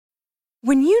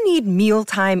When you need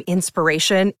mealtime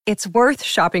inspiration, it's worth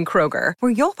shopping Kroger,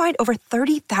 where you'll find over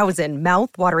 30,000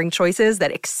 mouth-watering choices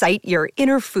that excite your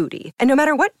inner foodie. And no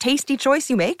matter what tasty choice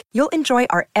you make, you'll enjoy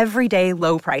our everyday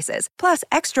low prices, plus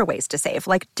extra ways to save,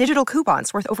 like digital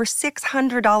coupons worth over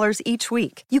 $600 each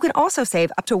week. You can also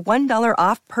save up to $1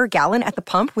 off per gallon at the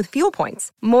pump with fuel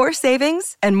points. More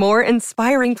savings and more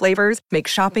inspiring flavors make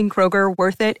shopping Kroger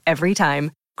worth it every time.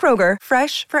 Kroger,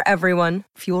 fresh for everyone.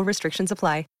 Fuel restrictions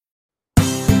apply.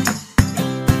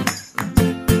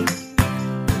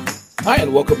 Hi,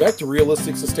 and welcome back to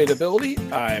Realistic Sustainability.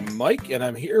 I'm Mike, and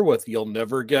I'm here with, you'll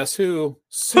never guess who,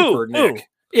 Super Nick.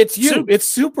 It's you. It's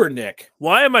Super Nick.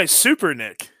 Why am I Super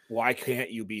Nick? Why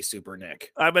can't you be Super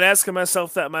Nick? I've been asking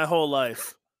myself that my whole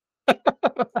life.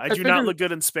 I do not look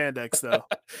good in spandex, though.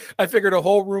 I figured a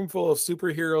whole room full of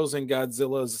superheroes and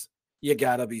Godzillas, you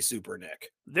gotta be Super Nick.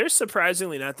 There's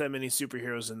surprisingly not that many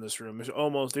superheroes in this room.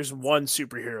 There's one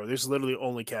superhero. There's literally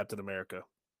only Captain America.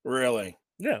 Really?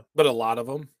 Yeah. But a lot of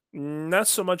them? Not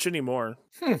so much anymore.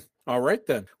 All right,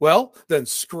 then. Well, then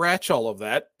scratch all of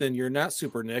that. Then you're not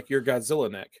Super Nick. You're Godzilla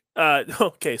Nick.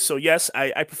 Okay, so yes,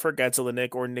 I prefer Godzilla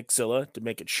Nick or Nickzilla to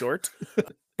make it short.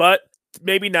 But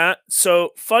maybe not. So,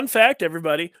 fun fact,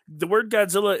 everybody. The word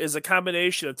Godzilla is a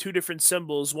combination of two different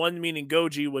symbols, one meaning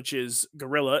Goji, which is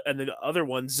gorilla, and the other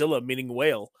one, Zilla, meaning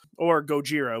whale, or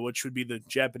Gojira, which would be the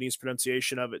Japanese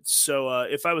pronunciation of it. So,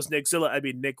 if I was Nickzilla, I'd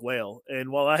be Nick Whale. And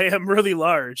while I am really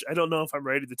large, I don't know if I'm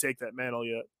ready to take that mantle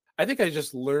yet. I think I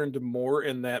just learned more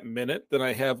in that minute than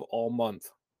I have all month.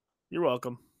 You're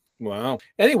welcome. Wow.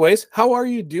 Anyways, how are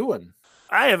you doing?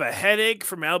 I have a headache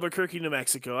from Albuquerque, New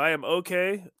Mexico. I am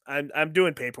okay. I'm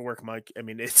doing paperwork, Mike. I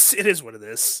mean, it is what it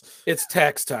is. It's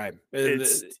tax time. It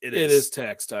is. is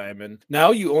tax time, and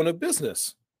now you own a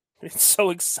business. It's so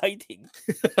exciting.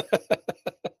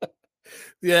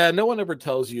 Yeah, no one ever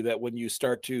tells you that when you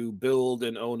start to build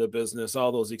and own a business,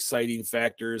 all those exciting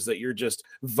factors that you're just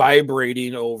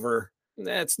vibrating over.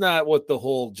 That's not what the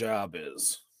whole job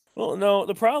is. Well, no,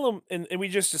 the problem, and we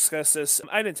just discussed this,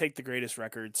 I didn't take the greatest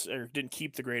records, or didn't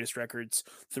keep the greatest records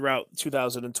throughout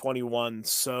 2021.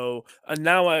 So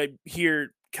now I'm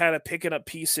here kind of picking up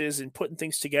pieces and putting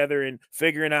things together and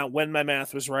figuring out when my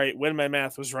math was right, when my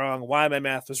math was wrong, why my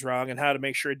math was wrong, and how to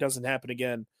make sure it doesn't happen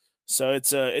again. So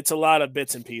it's a lot of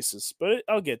bits and pieces, but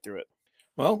I'll get through it.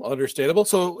 Well, understandable.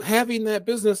 So having that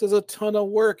business is a ton of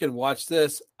work. And watch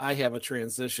this. I have a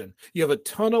transition. You have a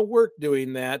ton of work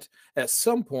doing that. At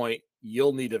some point,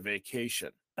 you'll need a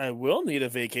vacation. I will need a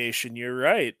vacation. You're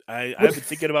right. I've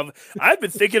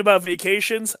been thinking about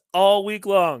vacations all week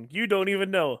long. You don't even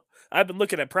know. I've been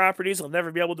looking at properties I'll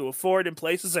never be able to afford in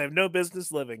places I have no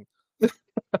business living.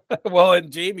 Well,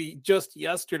 and Jamie just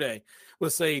yesterday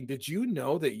was saying, did you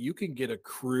know that you can get a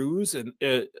cruise and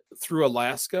through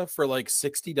Alaska for like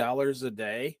 $60 a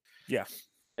day? Yeah.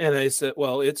 And I said,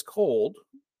 well, it's cold.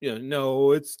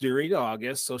 No, it's during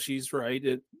August, so she's right.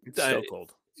 It's so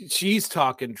cold. She's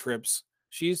talking trips.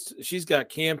 She's got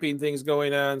camping things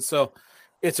going on. So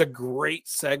it's a great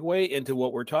segue into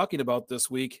what we're talking about this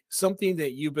week. Something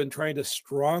that you've been trying to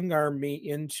strong arm me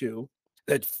into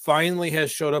that finally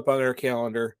has showed up on our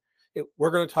calendar.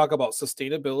 We're going to talk about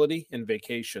sustainability and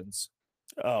vacations.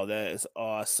 Oh, that is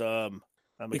awesome.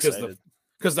 I'm excited.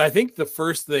 Because I think the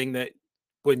first thing that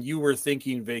when you were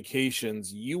thinking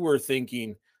vacations, you were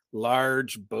thinking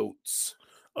large boats.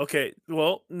 Okay,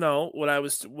 well, no, when I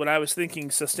was thinking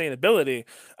sustainability,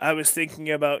 I was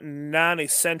thinking about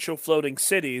non-essential floating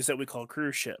cities that we call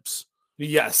cruise ships.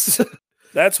 Yes.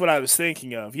 That's what I was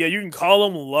thinking of. Yeah, you can call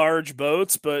them large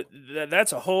boats, but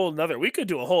that's a whole nother. We could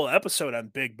do a whole episode on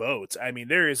big boats. I mean,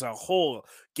 there is a whole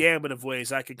gamut of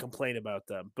ways I could complain about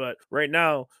them. But right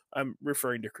now, I'm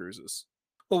referring to cruises.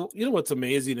 Well, you know what's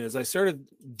amazing is I started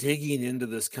digging into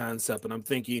this concept, and I'm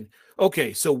thinking,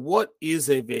 okay, so what is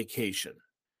a vacation?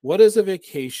 What is a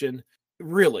vacation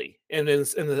really? And in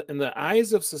the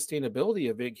eyes of sustainability,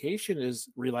 a vacation is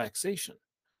relaxation.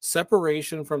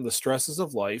 Separation from the stresses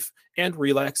of life and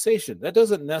relaxation. That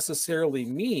doesn't necessarily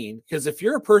mean, because if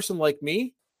you're a person like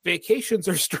me, vacations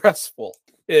are stressful.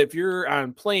 If you're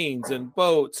on planes and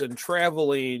boats and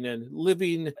traveling and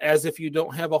living as if you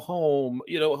don't have a home,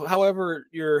 however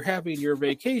you're having your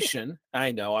vacation.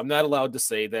 I know I'm not allowed to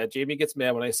say that. Jamie gets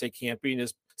mad when I say camping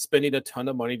is spending a ton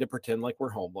of money to pretend like we're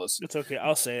homeless. It's okay.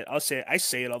 I'll say it. I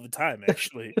say it all the time,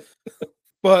 actually.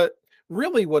 But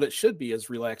really what it should be is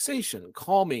relaxation,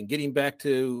 calming, getting back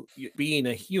to being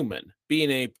a human,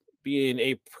 being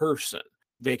a person.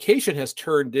 Vacation has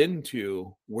turned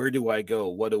into, where do I go?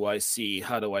 What do I see?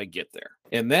 How do I get there?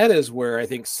 And that is where I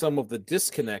think some of the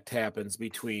disconnect happens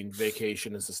between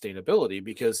vacation and sustainability,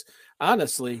 because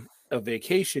honestly, a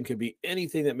vacation can be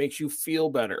anything that makes you feel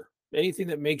better, anything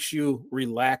that makes you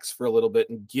relax for a little bit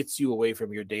and gets you away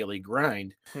from your daily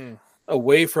grind,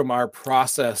 away from our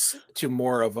process to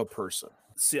more of a person.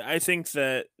 See, I think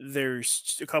that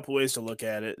there's a couple ways to look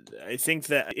at it. I think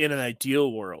that in an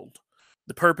ideal world,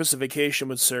 the purpose of vacation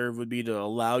would be to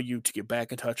allow you to get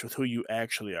back in touch with who you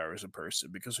actually are as a person.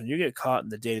 Because when you get caught in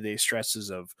the day-to-day stresses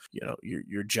of,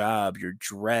 your job, you're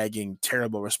dragging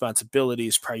terrible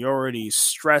responsibilities, priorities,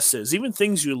 stresses, even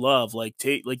things you love, like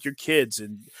your kids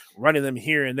and running them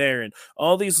here and there, and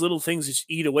all these little things just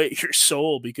eat away at your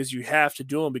soul because you have to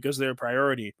do them because they're a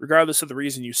priority. Regardless of the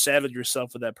reason you saddled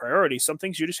yourself with that priority, some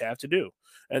things you just have to do.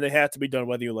 And they have to be done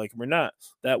whether you like them or not.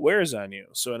 That wears on you.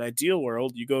 So in an ideal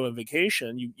world, you go on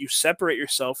vacation, you separate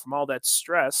yourself from all that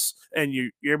stress, and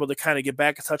you're able to kind of get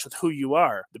back in touch with who you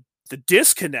are. The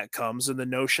disconnect comes in the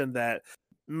notion that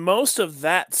most of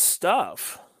that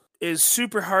stuff is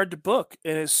super hard to book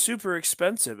and is super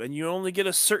expensive, and you only get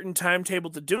a certain timetable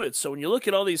to do it. So when you look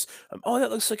at all these, that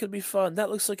looks like it'll be fun,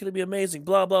 that looks like it'll be amazing,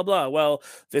 blah, blah, blah. Well,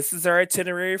 this is our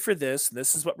itinerary for this, and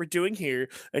this is what we're doing here.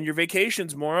 And your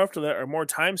vacations more often are more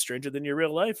time stringent than your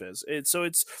real life is.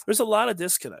 There's a lot of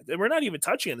disconnect. And we're not even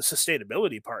touching on the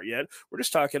sustainability part yet. We're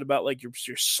just talking about like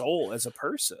your soul as a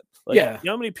person. Like, Yeah. you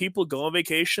know how many people go on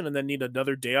vacation and then need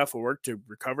another day off of work to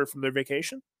recover from their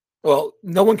vacation? Well,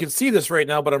 no one can see this right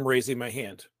now, but I'm raising my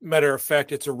hand. Matter of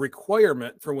fact, it's a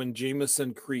requirement for when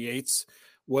Jameson creates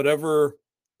whatever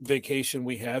vacation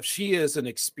we have. She is an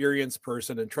experienced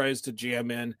person and tries to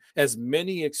jam in as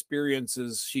many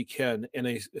experiences she can in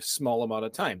a small amount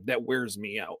of time. That wears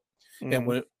me out. And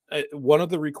when one of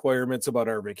the requirements about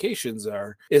our vacations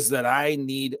is that I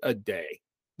need a day,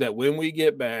 that when we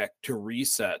get back, to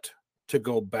reset, to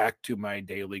go back to my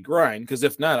daily grind. Because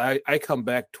if not, I come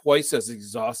back twice as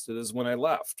exhausted as when I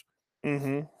left.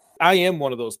 I am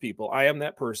one of those people. I am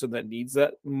that person that needs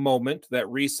that moment, that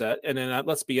reset. And then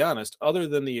let's be honest, other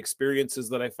than the experiences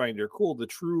that I find are cool, the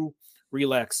true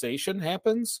relaxation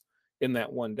happens in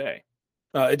that one day.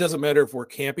 It doesn't matter if we're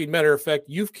camping. Matter of fact,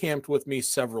 you've camped with me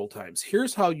several times.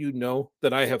 Here's how you know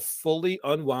that I have fully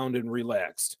unwound and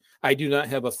relaxed. I do not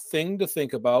have a thing to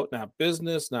think about, not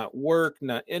business, not work,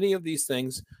 not any of these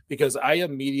things, because I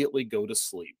immediately go to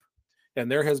sleep. And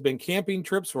there has been camping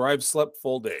trips where I've slept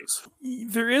full days.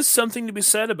 There is something to be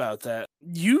said about that.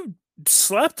 You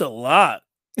slept a lot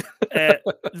at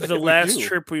the last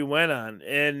trip we went on,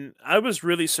 and I was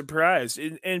really surprised.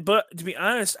 But to be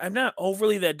honest, I'm not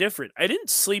overly that different. I didn't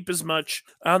sleep as much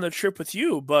on the trip with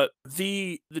you, but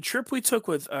the trip we took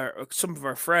with some of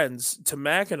our friends to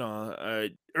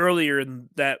Mackinac earlier in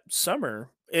that summer,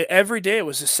 every day it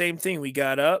was the same thing. We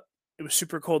got up. It was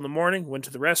super cold in the morning, went to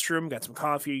the restroom, got some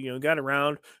coffee, got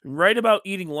around. And right about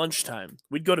eating lunchtime,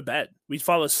 we'd go to bed. We'd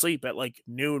fall asleep at like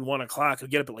noon, 1 o'clock.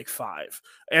 We'd get up at like 5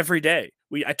 every day.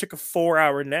 I took a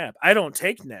 4-hour nap. I don't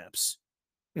take naps.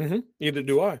 Neither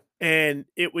do I. And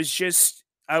it was just,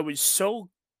 I was so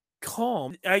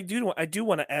calm. I do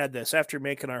want to add this after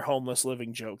making our homeless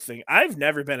living joke thing. I've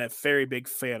never been a very big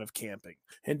fan of camping.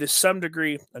 And to some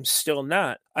degree, I'm still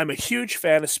not. I'm a huge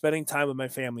fan of spending time with my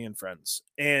family and friends.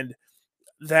 And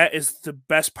that is the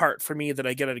best part for me that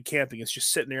I get out of camping. It's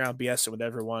just sitting around BSing with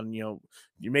everyone. You're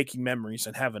making memories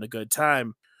and having a good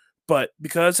time. But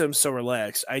because I'm so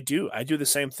relaxed, I do the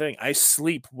same thing. I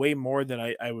sleep way more than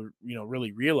I would,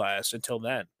 really realize until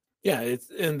then. Yeah,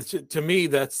 to me,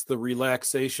 that's the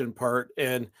relaxation part.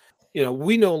 And,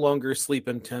 we no longer sleep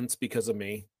in tents because of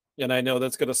me. And I know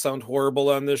that's going to sound horrible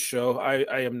on this show.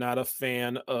 I am not a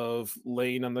fan of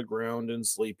laying on the ground and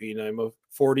sleeping. I'm a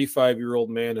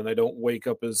 45-year-old man, and I don't wake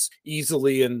up as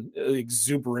easily and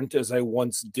exuberant as I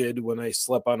once did when I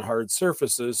slept on hard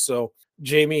surfaces. So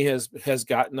Jamie has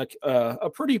gotten a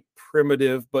pretty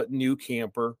primitive but new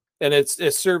camper. And it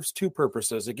serves two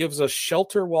purposes. It gives us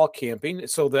shelter while camping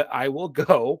so that I will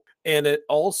go. And it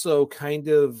also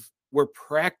we're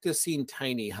practicing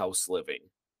tiny house living.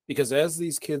 Because as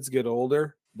these kids get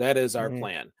older, that is our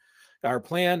plan. Our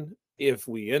plan, if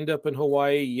we end up in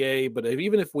Hawaii, yay. But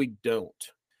even if we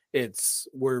don't, it's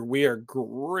where we are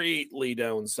greatly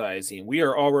downsizing. We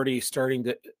are already starting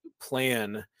to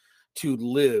plan to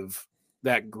live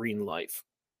that green life.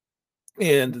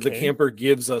 And the camper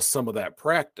gives us some of that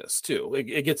practice too.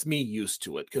 It gets me used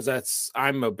to it because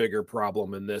I'm a bigger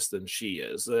problem in this than she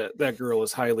is. That girl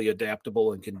is highly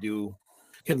adaptable and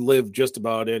can live just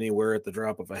about anywhere at the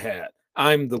drop of a hat.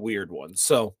 I'm the weird one.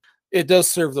 So it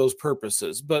does serve those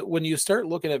purposes. But when you start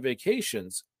looking at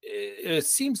vacations, it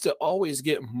seems to always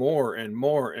get more and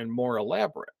more and more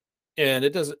elaborate. And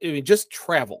it doesn't, just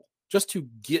travel, just to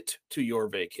get to your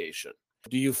vacation.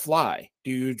 Do you fly?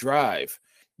 Do you drive?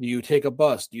 Do you take a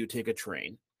bus? Do you take a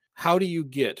train? How do you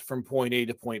get from point A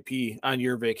to point B on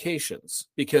your vacations?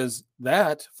 Because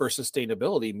that for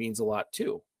sustainability means a lot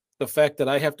too. The fact that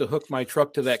I have to hook my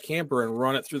truck to that camper and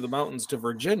run it through the mountains to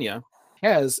Virginia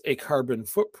has a carbon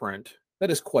footprint that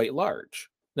is quite large.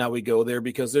 Now we go there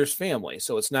because there's family.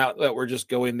 So it's not that we're just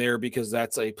going there because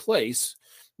that's a place.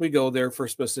 We go there for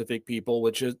specific people,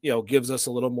 which is, gives us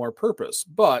a little more purpose,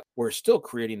 but we're still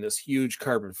creating this huge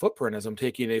carbon footprint as I'm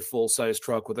taking a full-size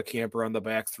truck with a camper on the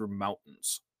back through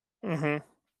mountains. Mm-hmm.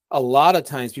 A lot of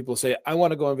times people say, I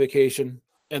want to go on vacation,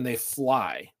 and they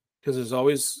fly because there's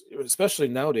always, especially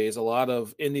nowadays, a lot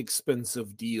of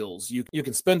inexpensive deals. You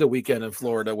can spend a weekend in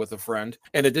Florida with a friend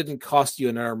and it didn't cost you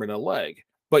an arm and a leg,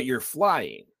 but you're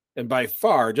flying. And by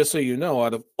far, just so you know,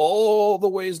 out of all the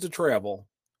ways to travel,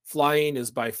 flying is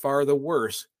by far the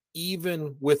worst,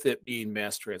 even with it being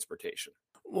mass transportation.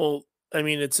 Well, I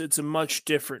mean, it's a much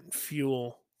different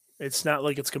fuel. It's not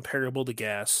like it's comparable to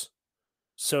gas.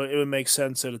 So it would make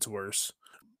sense that it's worse.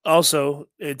 Also,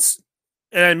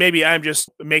 and maybe I'm just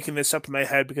making this up in my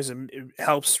head because it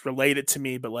helps relate it to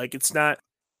me, but like it's not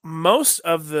most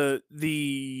of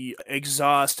the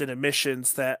exhaust and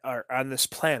emissions that are on this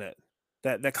planet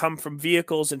that come from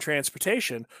vehicles and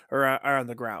transportation are on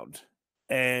the ground.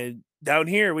 And down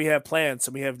here we have plants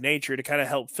and we have nature to kind of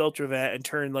help filter that and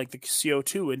turn like the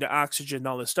CO2 into oxygen and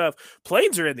all this stuff.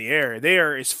 Planes are in the air. They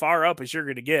are as far up as you're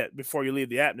going to get before you leave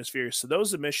the atmosphere. So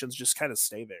those emissions just kind of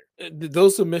stay there.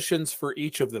 Those emissions for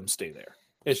each of them stay there.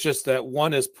 It's just that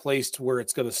one is placed where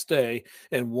it's going to stay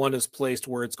and one is placed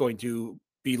where it's going to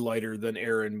be lighter than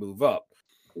air and move up.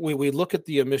 We look at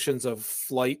the emissions of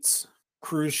flights,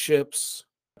 cruise ships,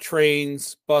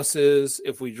 trains, buses,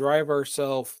 if we drive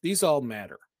ourselves, these all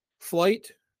matter.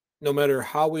 Flight, no matter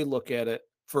how we look at it,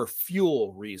 for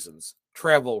fuel reasons,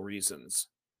 travel reasons,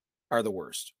 are the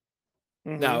worst.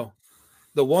 Mm-hmm. Now,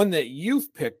 the one that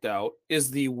you've picked out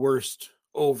is the worst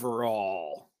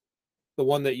overall. The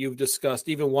one that you've discussed,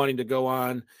 even wanting to go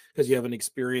on because you haven't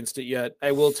experienced it yet.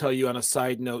 I will tell you on a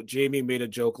side note, Jamie made a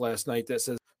joke last night that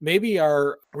says, maybe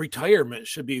our retirement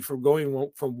should be from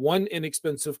going from one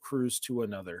inexpensive cruise to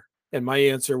another. And my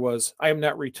answer was, I am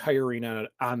not retiring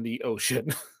on the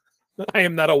ocean. I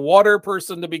am not a water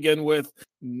person to begin with.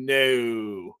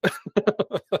 No.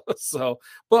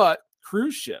 But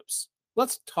cruise ships.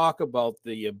 Let's talk about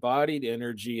the embodied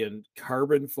energy and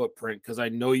carbon footprint, because I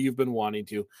know you've been wanting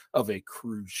to, of a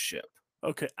cruise ship.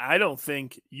 Okay, I don't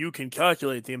think you can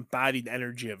calculate the embodied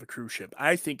energy of a cruise ship.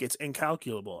 I think it's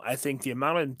incalculable. I think the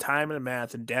amount of time and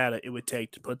math and data it would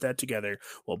take to put that together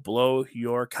will blow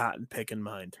your cotton picking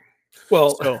mind.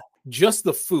 Well, just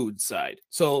the food side.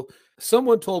 So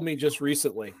someone told me just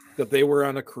recently that they were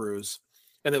on a cruise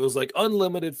and it was like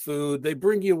unlimited food. They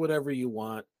bring you whatever you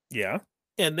want. Yeah.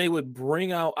 And they would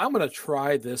bring out, I'm going to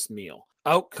try this meal.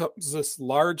 Out comes this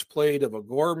large plate of a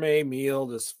gourmet meal,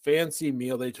 this fancy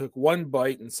meal. They took one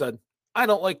bite and said, I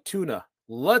don't like tuna.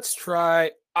 Let's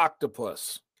try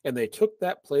octopus. And they took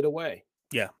that plate away.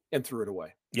 Yeah. And threw it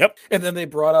away. Yep. And then they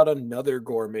brought out another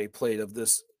gourmet plate of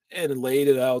this and laid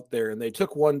it out there. And they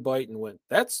took one bite and went,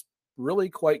 that's really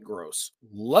quite gross.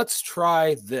 Let's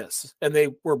try this. And they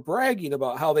were bragging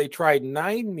about how they tried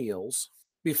 9 meals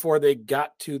before they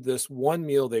got to this one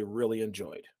meal they really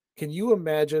enjoyed. Can you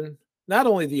imagine not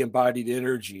only the embodied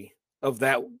energy of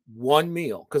that one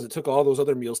meal, because it took all those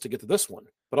other meals to get to this one,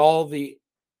 but all the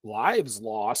lives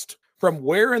lost from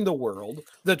where in the world,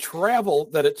 the travel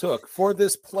that it took for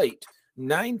this plate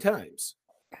 9 times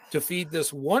to feed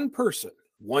this one person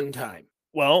one time?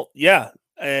 Well, yeah.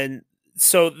 And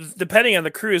so depending on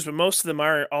the cruise, but most of them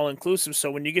are all inclusive.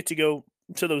 So when you get to go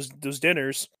to those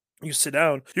dinners, you sit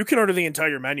down, you can order the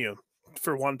entire menu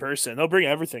for one person. They'll bring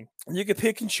everything. You can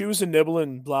pick and choose and nibble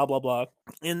and blah, blah, blah.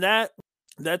 And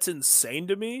that's insane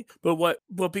to me. But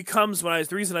what becomes the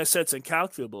reason I said it's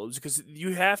incalculable is because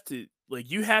you have to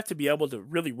be able to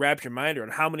really wrap your mind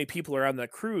around how many people are on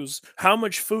that cruise, how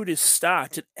much food is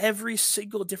stocked at every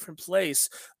single different place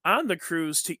on the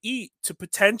cruise to eat, to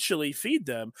potentially feed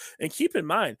them. And keep in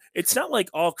mind, it's not like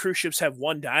all cruise ships have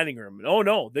one dining room. Oh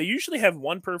no, they usually have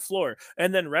one per floor,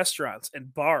 and then restaurants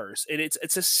and bars. And it's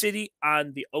a city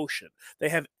on the ocean. They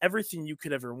have everything you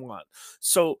could ever want.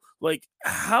 So like,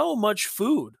 how much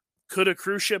food could a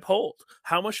cruise ship hold?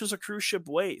 How much does a cruise ship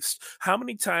waste? How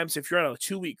many times, if you're on a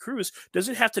 2-week cruise, does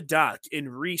it have to dock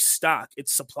and restock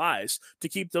its supplies to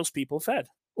keep those people fed?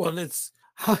 Well, it's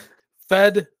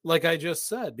fed, like I just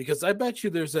said, because I bet you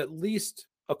there's at least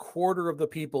a quarter of the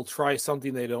people try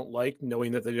something they don't like,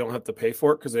 knowing that they don't have to pay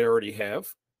for it because they already have.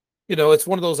 It's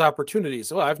one of those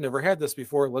opportunities. Oh, I've never had this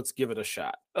before. Let's give it a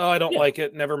shot. Oh, I don't like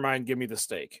it. Never mind. Give me the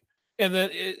steak. And then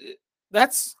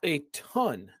That's a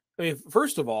ton. I mean,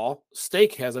 first of all,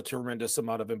 steak has a tremendous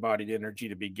amount of embodied energy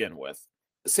to begin with.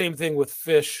 Same thing with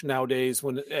fish nowadays,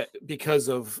 because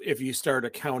of if you start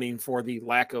accounting for the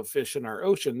lack of fish in our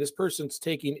ocean, this person's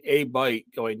taking a bite,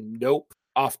 going nope,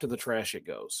 off to the trash it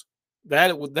goes.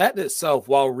 That in itself,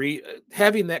 while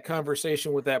having that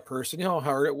conversation with that person, you know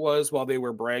how hard it was while they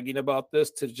were bragging about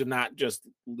this to not just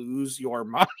lose your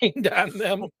mind on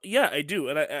them. Yeah, I do,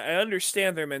 and I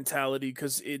understand their mentality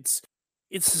because it's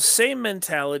the same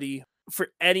mentality for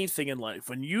anything in life.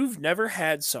 When you've never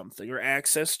had something or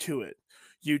access to it,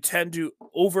 you tend to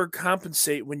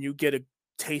overcompensate when you get a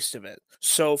taste of it.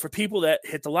 So for people that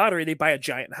hit the lottery, they buy a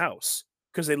giant house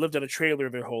because they lived in a trailer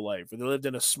their whole life, or they lived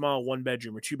in a small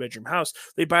 1-bedroom or 2-bedroom house.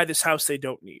 They buy this house they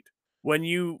don't need. When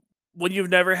you've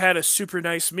never had a super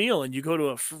nice meal and you go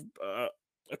to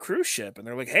a cruise ship and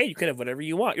they're like, "Hey, you can have whatever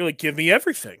you want." You're like, "Give me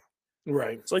everything."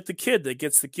 Right. It's like the kid that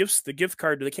gets the gift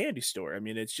card to the candy store. I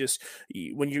mean, it's just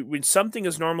when something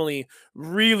is normally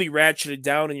really ratcheted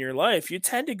down in your life, you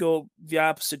tend to go the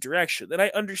opposite direction. And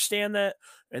I understand that,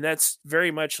 and that's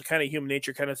very much the kind of human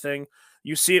nature kind of thing.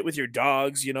 You see it with your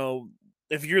dogs.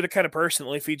 If you're the kind of person that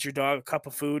only feeds your dog a cup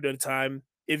of food at a time,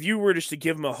 if you were just to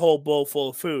give him a whole bowl full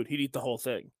of food, he'd eat the whole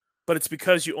thing. But it's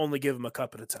because you only give him a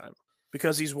cup at a time,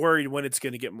 because he's worried when it's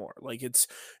going to get more. Like it's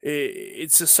a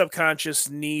subconscious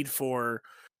need for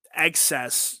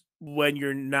excess when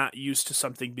you're not used to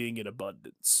something being in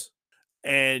abundance.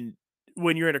 And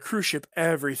when you're in a cruise ship,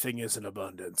 everything is in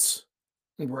abundance.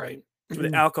 Right.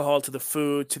 From the alcohol to the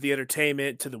food to the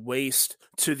entertainment to the waste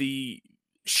to the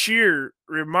sheer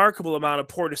remarkable amount of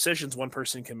poor decisions one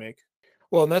person can make.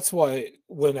 Well, and that's why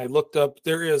when I looked up,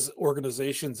 there is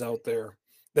organizations out there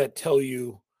that tell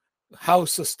you how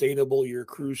sustainable your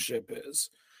cruise ship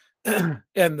is.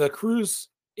 And the cruise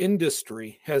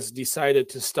industry has decided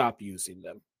to stop using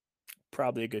them.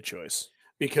 Probably a good choice.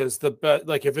 Because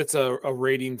like if it's a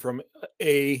rating from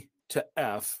A to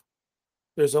F,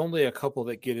 there's only a couple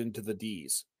that get into the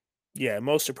D's. Yeah,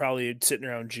 most are probably sitting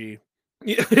around G.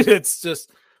 Yeah, it's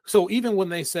just so even when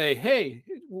they say, "Hey,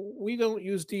 we don't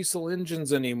use diesel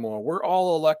engines anymore. We're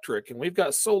all electric and we've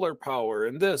got solar power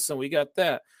and this and we got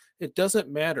that." It doesn't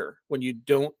matter when you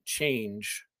don't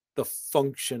change the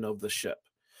function of the ship.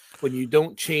 When you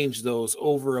don't change those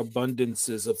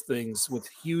overabundances of things with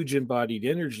huge embodied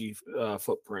energy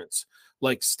footprints,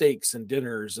 like steaks and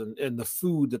dinners and the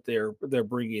food that they're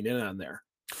bringing in on there,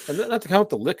 and not to count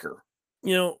the liquor.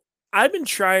 I've been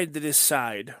trying to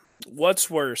decide what's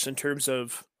worse in terms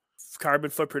of carbon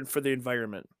footprint for the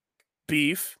environment: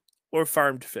 beef or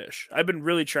farmed fish. I've been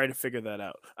really trying to figure that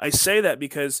out. I say that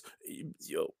because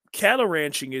cattle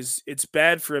ranching it's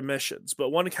bad for emissions, but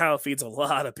one cow feeds a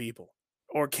lot of people,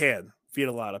 or can feed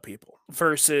a lot of people.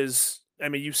 Versus, I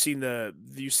mean, you've seen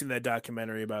that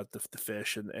documentary about the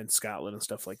fish and Scotland and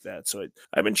stuff like that. So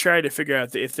I've been trying to figure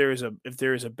out if there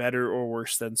is a better or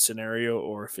worse than scenario,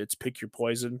 or if it's pick your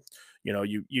poison.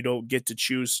 You don't get to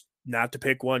choose not to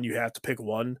pick one. You have to pick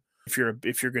one if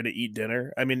you're going to eat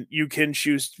dinner. I mean, you can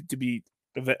choose to be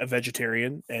a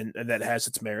vegetarian, and that has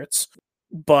its merits.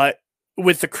 But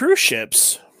with the cruise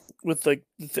ships, with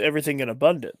everything in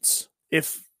abundance,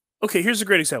 here's a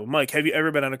great example. Mike, have you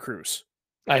ever been on a cruise?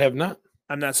 I have not.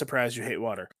 I'm not surprised you hate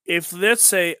water. If, let's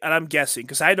say, and I'm guessing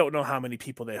because I don't know how many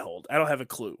people they hold. I don't have a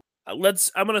clue. I'm going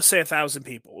to say 1,000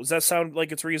 people. Does that sound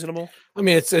like it's reasonable? I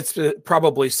mean, it's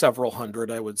probably several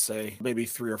hundred, I would say. Maybe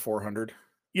 300 or 400.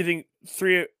 You think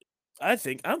 3? I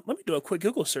think, let me do a quick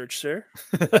Google search, sir.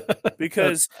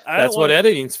 Because that's what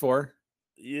editing's for.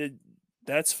 Yeah,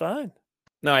 that's fine.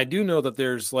 Now, I do know that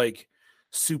there's like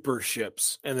super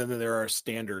ships, and then there are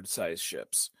standard size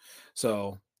ships.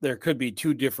 So there could be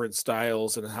two different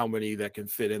styles and how many that can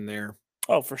fit in there.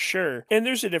 Oh, for sure. And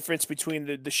there's a difference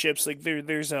between the ships. Like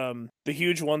there's the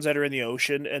huge ones that are in the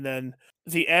ocean, and then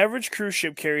the average cruise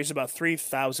ship carries about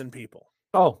 3,000 people.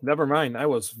 Oh, never mind. I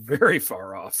was very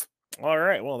far off. All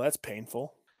right. Well, that's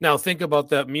painful. Now think about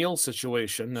that meal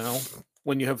situation now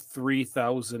when you have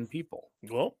 3,000 people.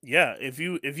 Well, yeah, if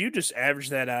you just average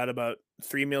that out about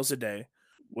 3 meals a day,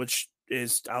 which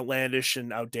is outlandish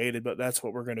and outdated, but that's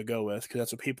what we're going to go with because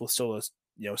that's what people still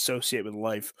associate with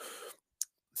life.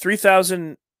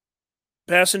 3,000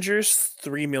 passengers,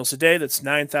 3 meals a day. That's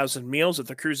 9,000 meals. If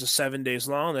the cruise is 7 days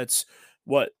long, that's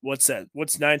what's that?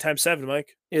 What's 9 times 7,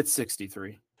 Mike? It's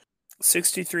 63.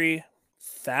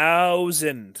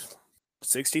 63,000.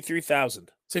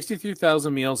 63,000.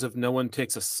 63,000 meals if no one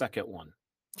takes a second one.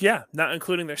 Yeah, not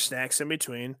including their snacks in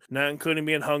between, not including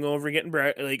being hungover, getting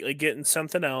getting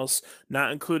something else,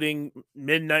 not including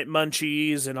midnight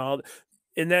munchies and all.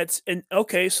 And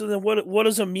okay, so then what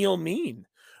does a meal mean?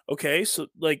 Okay, so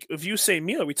like if you say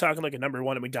meal, are we talking like a number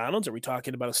one at McDonald's? Are we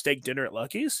talking about a steak dinner at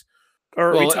Lucky's? Or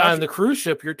are we Well, on talking the cruise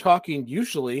ship, you're talking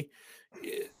usually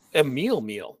a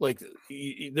meal. Like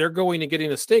they're going and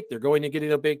getting a steak, they're going and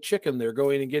getting a baked chicken, they're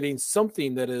going and getting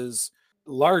something that is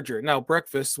larger. Now,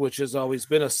 breakfast, which has always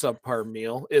been a subpar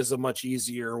meal, is a much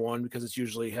easier one because it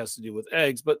usually has to do with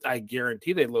eggs, but I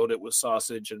guarantee they load it with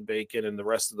sausage and bacon and the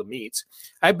rest of the meats.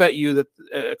 I bet you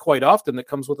that quite often that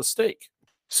comes with a steak.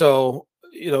 So,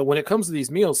 when it comes to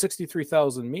these meals,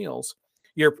 63,000 meals,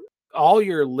 you're all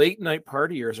your late night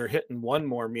partiers are hitting one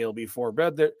more meal before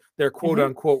bed. Their quote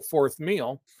unquote fourth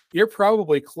meal. You're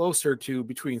probably closer to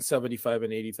between 75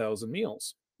 and 80,000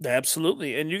 meals.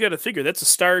 Absolutely. And you got to figure that's a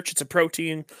starch, it's a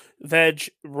protein, veg,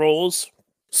 rolls.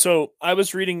 So I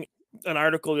was reading an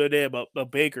article the other day about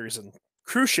bakers, and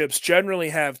cruise ships generally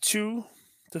have 2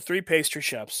 to 3 pastry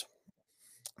chefs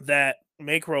that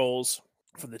make rolls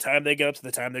from the time they get up to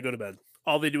the time they go to bed.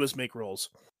 All they do is make rolls.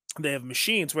 They have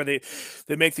machines where they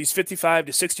make these 55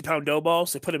 to 60 pound dough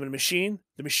balls. They put them in a machine.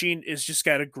 The machine is just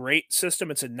got a great system.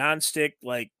 It's a non-stick,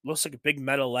 like looks like a big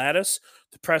metal lattice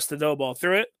to press the dough ball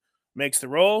through it. Makes the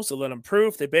rolls. They let them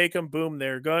proof. They bake them. Boom,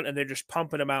 they're good, and they're just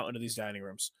pumping them out into these dining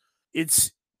rooms.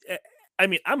 It's, I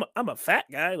mean, I'm a fat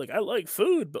guy. Like I like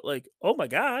food, but like, oh my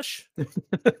gosh.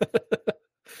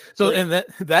 So, and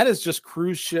that is just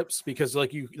cruise ships, because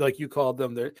like you called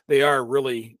them, they are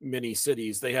really mini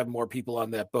cities. They have more people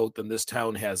on that boat than this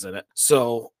town has in it.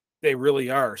 So they really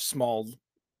are small,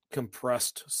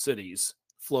 compressed cities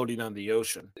floating on the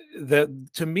ocean. That,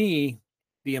 to me,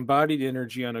 the embodied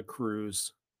energy on a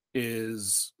cruise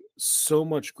is so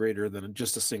much greater than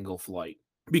just a single flight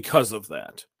because of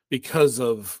that, because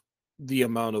of the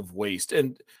amount of waste.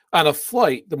 And on a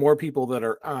flight, the more people that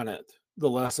are on it, the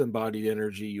less embodied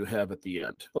energy you have at the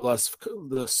end,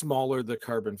 the smaller the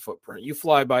carbon footprint. You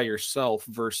fly by yourself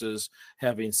versus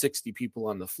having 60 people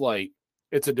on the flight,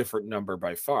 it's a different number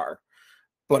by far.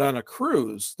 But on a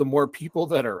cruise, the more people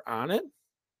that are on it,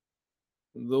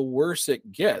 the worse it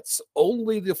gets.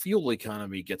 Only the fuel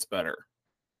economy gets better.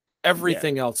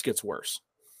 Everything else gets worse.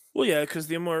 Well, yeah, because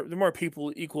the more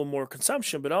people equal more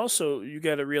consumption, but also you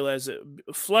got to realize that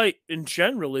flight in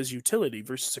general is utility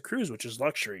versus a cruise, which is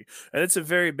luxury, and it's a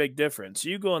very big difference.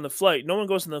 You go on the flight; no one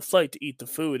goes on the flight to eat the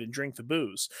food and drink the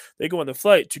booze. They go on the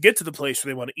flight to get to the place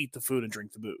where they want to eat the food and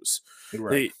drink the booze.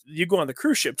 Right. You go on the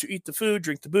cruise ship to eat the food,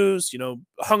 drink the booze.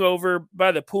 Hungover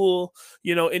by the pool.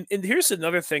 And here's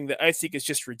another thing that I think is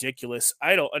just ridiculous.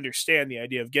 I don't understand the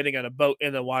idea of getting on a boat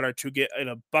in the water to get in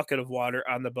a bucket of water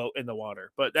on the boat in the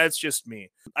water, but that's just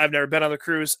me. I've never been on the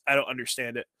cruise. I don't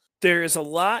understand it. There is a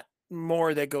lot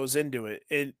more that goes into it.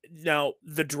 And now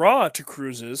the draw to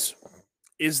cruises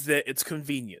is that it's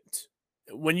convenient.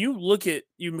 When you look at,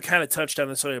 you kind of touched on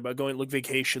this earlier about going look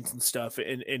vacations and stuff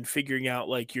and figuring out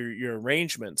like your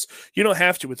arrangements. You don't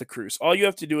have to with a cruise. All you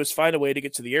have to do is find a way to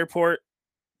get to the airport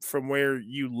from where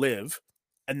you live.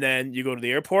 And then you go to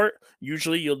the airport.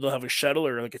 Usually they'll have a shuttle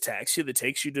or like a taxi that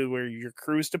takes you to where your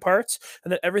cruise departs.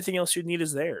 And then everything else you need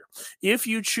is there. If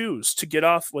you choose to get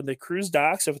off when the cruise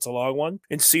docks, if it's a long one,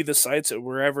 and see the sights at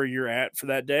wherever you're at for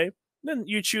that day, then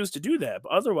you choose to do that.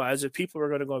 But otherwise, if people are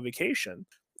going to go on vacation,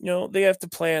 they have to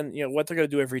plan, what they're going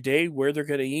to do every day, where they're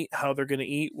going to eat, how they're going to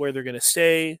eat, where they're going to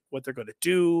stay, what they're going to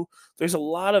do. There's a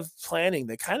lot of planning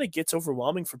that kind of gets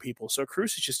overwhelming for people. So a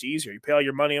cruise is just easier. You pay all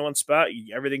your money in one spot,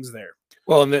 everything's there.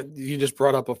 Well, and then you just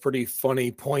brought up a pretty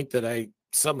funny point that I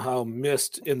somehow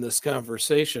missed in this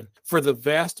conversation. For the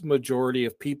vast majority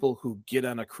of people who get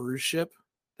on a cruise ship,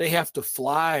 they have to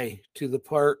fly to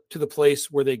the place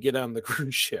where they get on the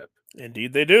cruise ship.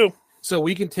 Indeed, they do. So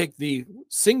we can take the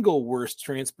single worst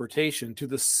transportation to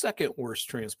the second worst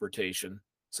transportation,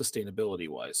 sustainability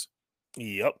wise.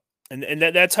 Yep. And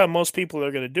that's how most people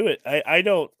are going to do it. I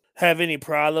don't have any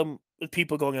problem with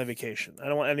people going on vacation. I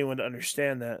don't want anyone to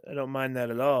understand that. I don't mind that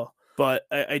at all. But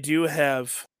I do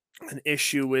have an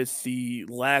issue with the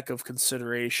lack of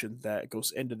consideration that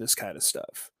goes into this kind of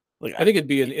stuff. Like, I think it'd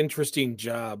be an interesting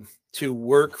job to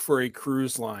work for a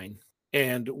cruise line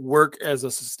and work as a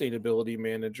sustainability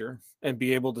manager and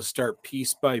be able to start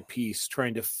piece by piece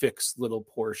trying to fix little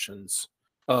portions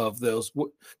of those,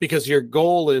 because your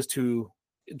goal is to,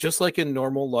 just like in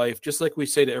normal life, just like we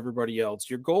say to everybody else,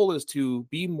 your goal is to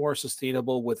be more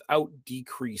sustainable without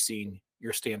decreasing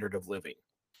your standard of living.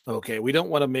 Okay, we don't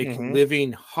want to make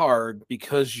living hard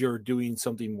because you're doing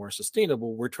something more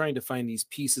sustainable. We're trying to find these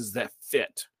pieces that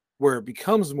fit where it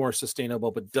becomes more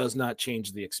sustainable but does not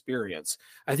change the experience.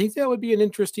 I think that would be an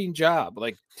interesting job,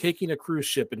 like taking a cruise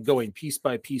ship and going piece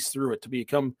by piece through it to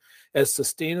become as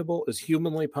sustainable as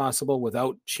humanly possible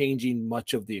without changing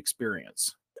much of the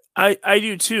experience. I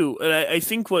do too, and I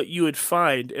think what you would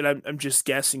find, and I'm just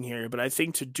guessing here, but I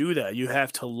think to do that you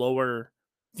have to lower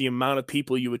the amount of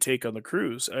people you would take on the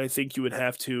cruise. And I think you would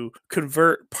have to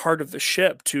convert part of the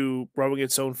ship to growing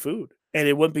its own food, and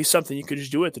it wouldn't be something you could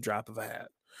just do at the drop of a hat.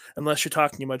 Unless you're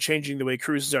talking about changing the way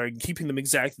cruises are and keeping them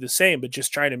exactly the same, but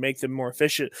just trying to make them more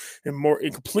efficient and more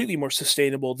and completely more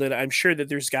sustainable, then I'm sure that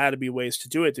there's got to be ways to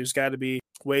do it. There's got to be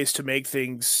ways to make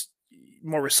things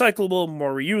more recyclable,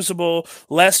 more reusable,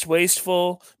 less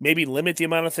wasteful, maybe limit the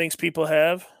amount of things people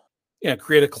have. Yeah,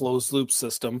 create a closed loop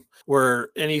system where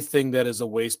anything that is a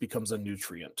waste becomes a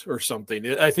nutrient or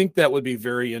something. I think that would be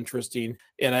very interesting,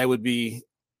 and I would be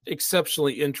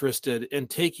exceptionally interested in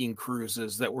taking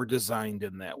cruises that were designed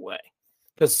in that way.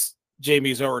 Because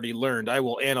Jamie's already learned, I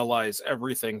will analyze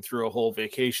everything through a whole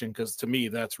vacation because to me,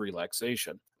 that's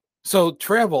relaxation. So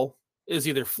travel is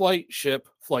either flight,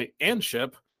 and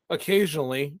ship,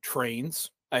 occasionally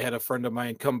trains. I had a friend of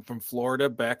mine come from Florida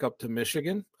back up to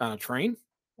Michigan on a train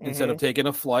instead of taking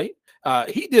a flight.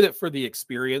 He did it for the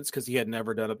experience because he had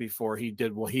never done it before. He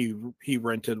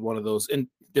rented one of those, and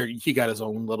there he got his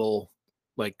own little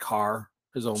car,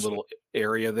 his own little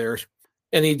area there,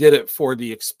 and he did it for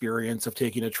the experience of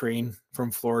taking a train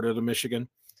from Florida to Michigan.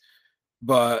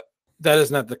 But that is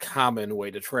not the common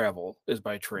way to travel, is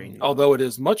by train, although it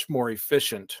is much more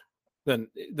efficient than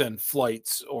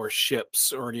flights or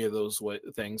ships or any of those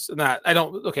things.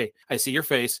 I see your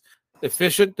face.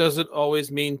 Efficient doesn't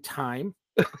always mean time.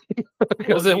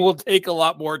 Because it will take a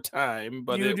lot more time,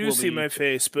 but you do see my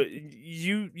face, but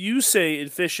you say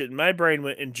efficient. My brain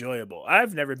went enjoyable.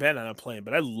 I've never been on a plane,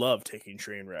 but I love taking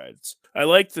train rides. I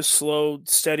like the slow,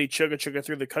 steady chugga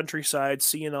through the countryside,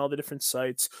 seeing all the different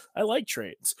sights. I like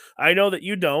trains. I know that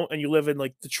you don't, and you live in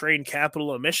the train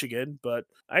capital of Michigan, but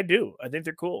I do. I think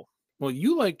they're cool. Well,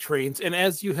 you like trains, and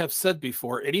as you have said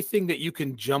before, anything that you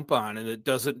can jump on and it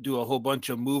doesn't do a whole bunch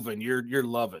of moving, you're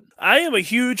loving. I am a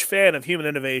huge fan of human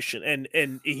innovation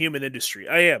and human industry.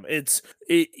 I am.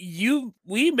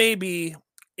 We may be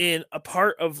in a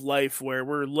part of life where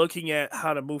we're looking at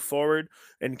how to move forward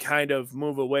and kind of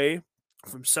move away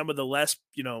from some of the less,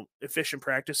 efficient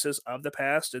practices of the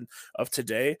past and of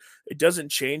today. It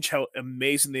doesn't change how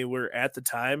amazing they were at the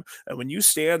time. And when you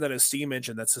stand on a steam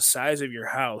engine that's the size of your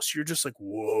house, you're just like,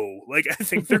 whoa, I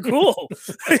think they're cool.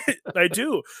 I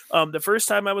do. The first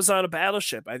time I was on a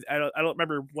battleship, I don't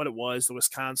remember what it was, the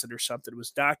Wisconsin or something. It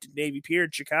was docked at Navy Pier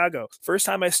in Chicago. First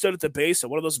time I stood at the base of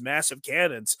one of those massive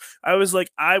cannons, I was like,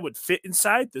 I would fit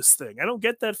inside this thing. I don't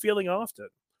get that feeling often.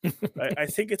 I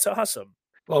think it's awesome.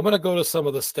 Well, I'm going to go to some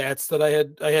of the stats that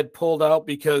I had pulled out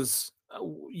because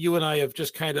you and I have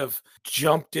just kind of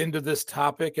jumped into this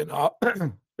topic and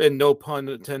and no pun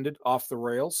intended, off the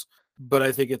rails. But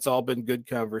I think it's all been good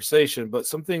conversation. But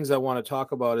some things I want to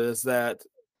talk about is that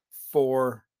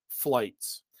for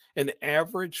flights, an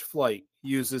average flight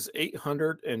uses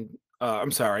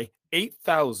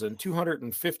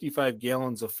 8,255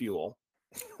 gallons of fuel.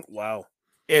 Wow.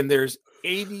 And there's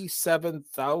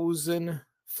 87,000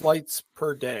 flights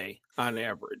per day on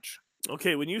average.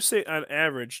 Okay, when you say on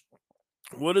average,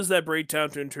 what does that break down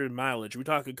to in terms of mileage? Are we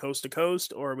talking coast to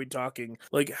coast, or are we talking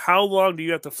how long do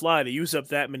you have to fly to use up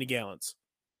that many gallons?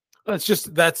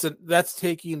 That's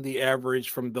taking the average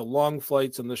from the long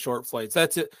flights and the short flights.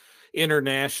 That's it.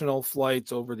 International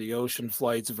flights, over the ocean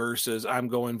flights versus I'm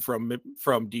going from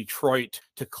Detroit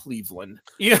to Cleveland.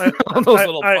 Yeah,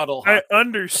 I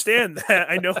understand that.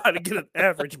 I know how to get an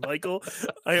average, Michael.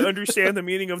 I understand the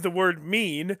meaning of the word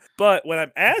mean, but what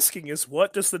I'm asking is,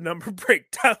 what does the number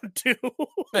break down to?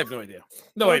 I have no idea.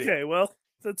 Idea. Okay, well,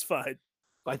 that's fine.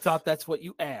 I thought that's what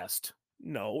you asked.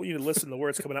 No, you listen to the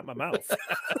words coming out my mouth.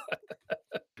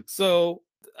 So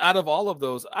out of all of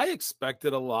those, I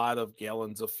expected a lot of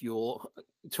gallons of fuel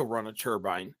to run a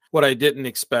turbine. What I didn't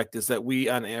expect is that we,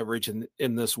 on average,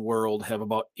 in this world, have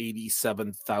about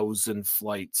 87,000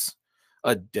 flights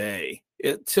a day.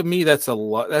 To me, that's a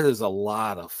lot. That is a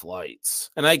lot of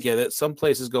flights. And I get it. Some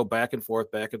places go back and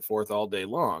forth all day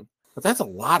long. But that's a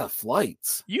lot of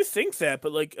flights. You think that,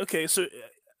 but okay, so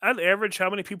on average, how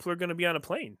many people are going to be on a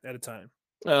plane at a time?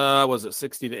 Was it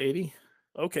 60 to 80?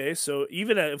 Okay, so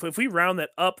even if we round that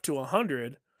up to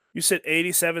 100, you said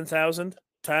 87,000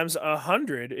 times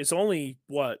 100 is only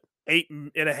what,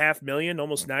 8.5 million,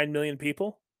 almost 9 million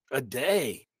people a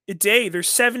day. There's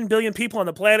 7 billion people on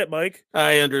the planet, Mike.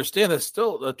 I understand. There's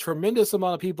still a tremendous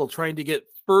amount of people trying to get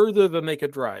further than they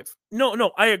could drive.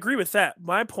 No, I agree with that.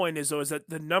 My point is, though, is that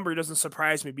the number doesn't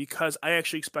surprise me because I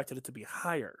actually expected it to be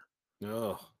higher.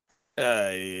 Oh.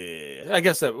 I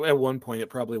guess at one point it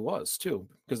probably was too,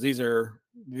 because these are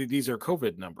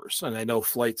COVID numbers, and I know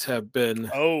flights have been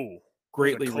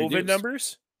greatly COVID reduced.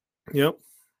 Numbers. Yep.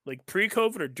 Like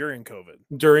pre-COVID or during COVID?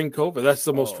 During COVID. That's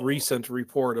the most Oh. recent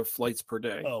report of flights per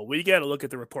day. Oh, we got to look at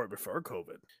the report before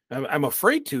COVID. I'm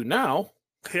afraid to now.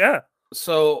 Yeah.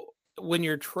 So when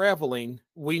you're traveling,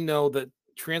 we know that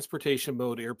transportation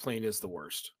mode airplane is the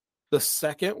worst. The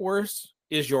second worst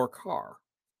is your car.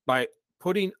 By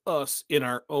putting us in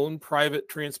our own private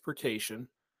transportation,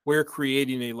 we're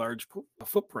creating a large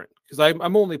footprint, because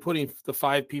I'm only putting the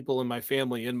 5 people in my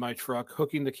family in my truck,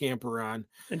 hooking the camper on,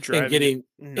 And driving getting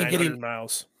 900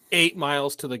 miles. 8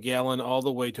 miles to the gallon all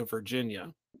the way to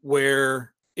Virginia,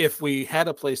 where if we had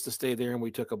a place to stay there and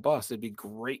we took a bus, it'd be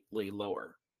greatly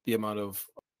lower the amount of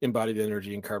embodied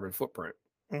energy and carbon footprint.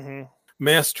 Mm-hmm.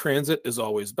 Mass transit is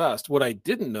always best. What I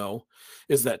didn't know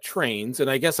is that trains, and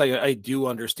I guess I do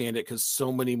understand it because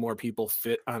so many more people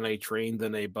fit on a train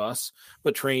than a bus,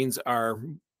 but trains are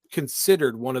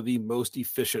considered one of the most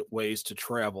efficient ways to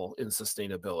travel in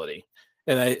sustainability.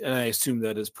 And I assume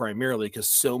that is primarily because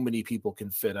so many people can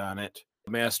fit on it.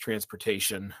 Mass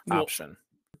transportation option.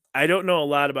 I don't know a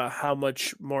lot about how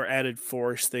much more added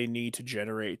force they need to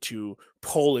generate to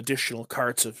pull additional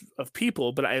carts of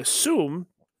people, but I assume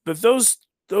that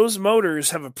those motors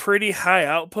have a pretty high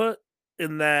output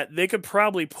in that they could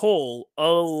probably pull a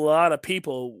lot of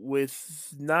people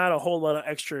with not a whole lot of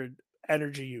extra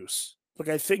energy use. Like,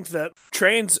 I think that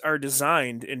trains are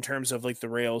designed in terms of like the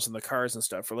rails and the cars and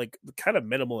stuff for like kind of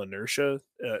minimal inertia,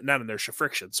 not inertia,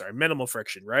 friction, sorry, minimal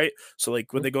friction, right? So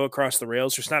like when they go across the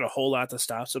rails, there's not a whole lot that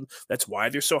stops them. That's why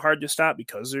they're so hard to stop,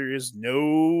 because there is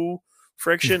no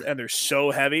friction and they're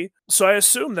so heavy. So I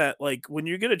assume that like when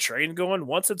you get a train going,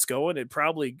 once it's going,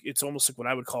 it's almost like what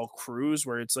I would call cruise,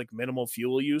 where it's like minimal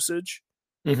fuel usage.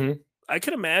 Mm-hmm. I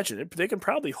can imagine it. They can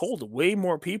probably hold way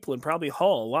more people and probably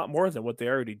haul a lot more than what they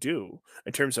already do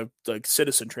in terms of like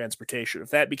citizen transportation.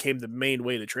 If that became the main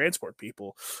way to transport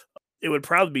people, it would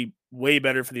probably be way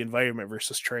better for the environment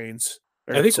versus trains.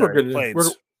 I think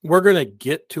we're gonna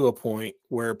get to a point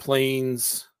where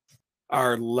planes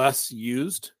are less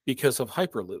used because of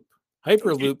Hyperloop.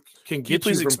 Hyperloop can get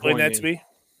please you from explain point that to A. me?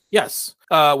 Yes.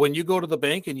 When you go to the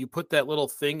bank and you put that little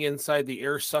thing inside the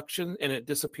air suction and it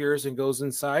disappears and goes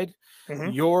inside,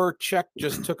 your check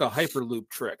just took a Hyperloop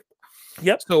trick.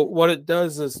 Yep. So what it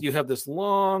does is you have this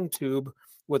long tube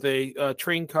with a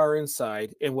train car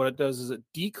inside, and what it does is it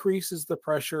decreases the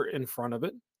pressure in front of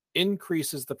it,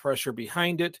 increases the pressure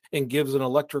behind it, and gives an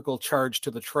electrical charge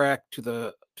to the track, to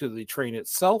the train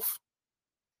itself.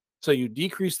 So you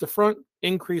decrease the front,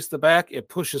 increase the back, it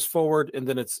pushes forward, and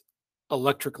then it's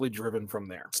electrically driven from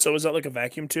there. So is that like a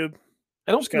vacuum tube?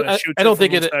 I don't think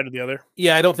it side to the other.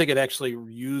 Yeah, I don't think it actually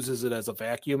uses it as a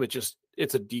vacuum.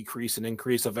 It's a decrease and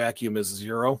increase. A vacuum is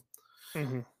 0.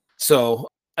 Mm-hmm. So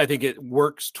I think it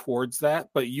works towards that,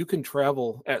 but you can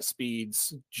travel at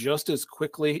speeds just as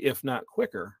quickly, if not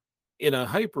quicker, in a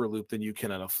Hyperloop than you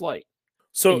can on a flight.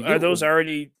 So are those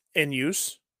already in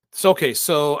use?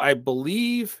 So I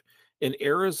believe in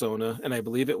Arizona, and I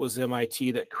believe it was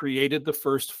MIT that created the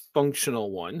first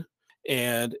functional one,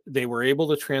 and they were able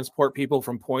to transport people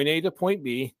from point A to point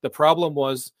B. The problem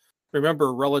was,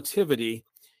 remember, relativity.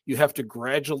 You have to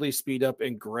gradually speed up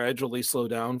and gradually slow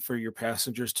down for your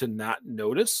passengers to not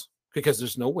notice, because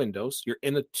there's no windows. You're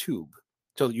in a tube,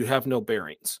 so you have no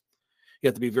bearings. You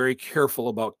have to be very careful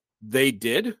about. They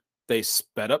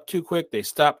sped up too quick. They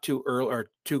stopped too early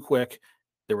or too quick.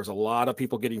 There was a lot of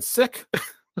people getting sick.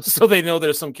 So they know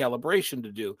there's some calibration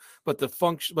to do, but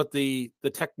the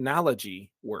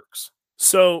technology works.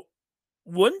 So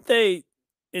wouldn't they,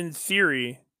 in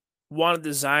theory, want to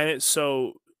design it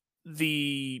so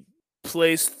the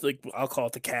place, like I'll call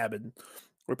it the cabin,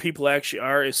 where people actually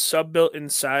are, is sub-built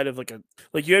inside of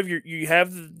you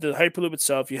have the Hyperloop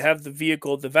itself, you have the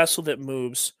vehicle, the vessel that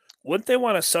moves. Wouldn't they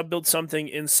want to sub-build something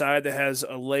inside that has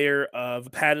a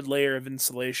padded layer of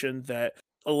insulation that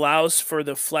allows for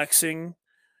the flexing?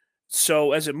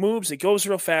 So as it moves, it goes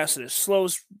real fast and it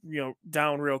slows,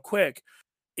 down real quick.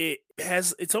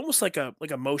 It's almost like a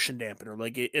motion dampener.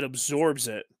 Like it absorbs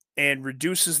it and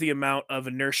reduces the amount of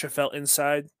inertia felt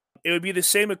inside. It would be the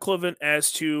same equivalent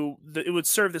it would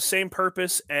serve the same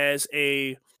purpose as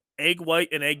a egg white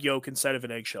and egg yolk inside of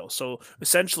an eggshell. So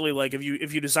essentially, like if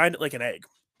you designed it like an egg,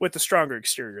 with the stronger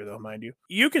exterior, though, mind you,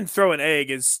 you can throw an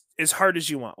egg as hard as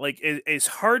you want, as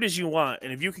hard as you want.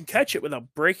 And if you can catch it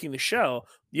without breaking the shell,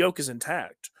 the yolk is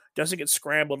intact. It doesn't get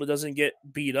scrambled. It doesn't get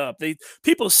beat up.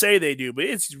 People say they do, but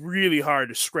it's really hard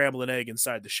to scramble an egg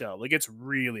inside the shell. Like, it's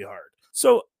really hard.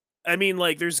 So, I mean,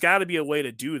 like, there's got to be a way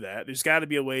to do that. There's got to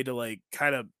be a way to, like,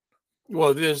 kind of.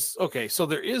 Well, so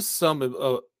there is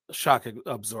some shock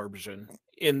absorption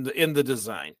in the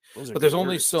design, but there's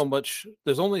only so much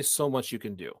you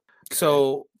can do.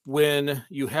 So when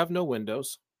you have no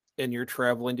windows and you're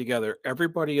traveling together,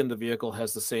 everybody in the vehicle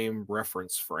has the same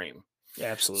reference frame.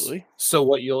 Absolutely. So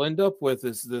what you'll end up with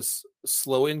is this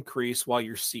slow increase while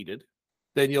you're seated.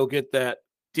 Then you'll get that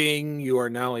ding, you are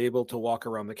now able to walk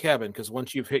around the cabin, because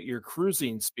once you've hit your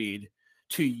cruising speed,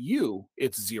 to you,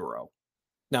 it's 0.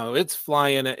 Now it's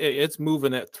flying, it's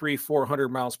moving at 300-400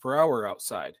 miles per hour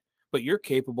outside, but you're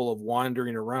capable of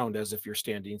wandering around as if you're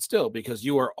standing still, because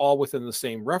you are all within the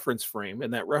same reference frame,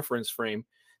 and that reference frame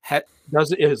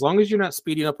does it as long as you're not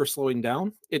speeding up or slowing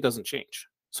down, it doesn't change.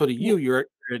 So to you, you're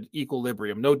at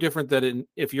equilibrium, no different than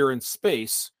if you're in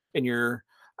space and you're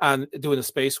doing a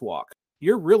spacewalk.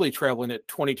 You're really traveling at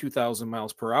 22,000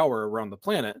 miles per hour around the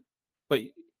planet, but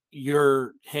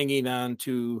you're hanging on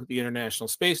to the International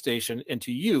Space Station, and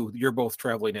to you, you're both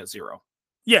traveling at 0.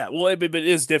 Yeah, well, but it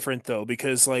is different though,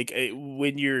 because like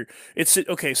when it's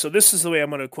okay. So this is the way I'm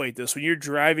going to equate this. When you're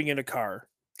driving in a car,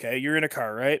 okay, you're in a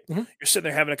car, right? Mhm. You're sitting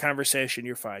there having a conversation.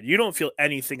 You're fine. You don't feel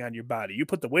anything on your body. You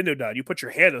put the window down. You put your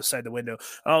hand outside the window.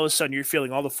 And all of a sudden, you're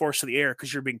feeling all the force of the air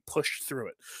because you're being pushed through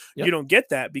it. Yep. You don't get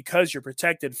that because you're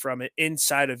protected from it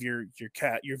inside of your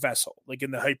vessel, like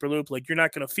in the Hyperloop. Like you're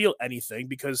not going to feel anything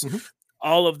because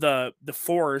all of the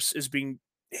force is being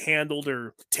handled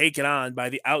or taken on by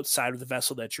the outside of the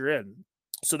vessel that you're in.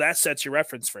 So that sets your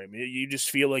reference frame. You just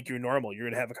feel like you're normal. You're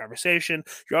going to have a conversation.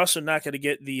 You're also not going to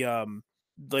get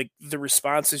the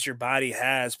responses your body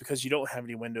has because you don't have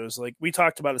any windows. Like we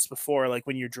talked about this before, like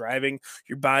when you're driving,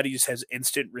 your body just has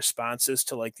instant responses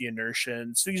to like the inertia.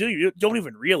 And so you don't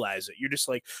even realize it. You're just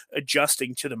like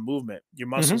adjusting to the movement. Your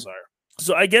muscles are.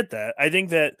 So I get that. I think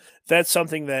that that's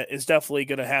something that is definitely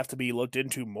going to have to be looked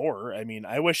into more. I mean,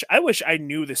 I wish I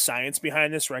knew the science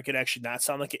behind this, where I could actually not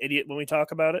sound like an idiot when we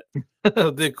talk about it.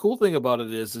 The cool thing about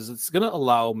it is it's going to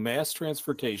allow mass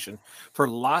transportation for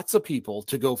lots of people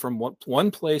to go from one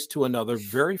place to another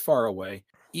very far away,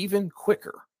 even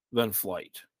quicker than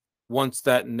flight, once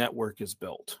that network is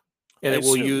built. And it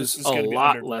will use a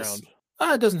lot less.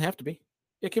 It doesn't have to be.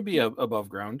 It could be above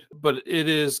ground, but it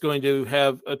is going to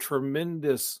have a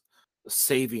tremendous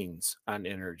savings on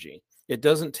energy. It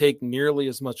doesn't take nearly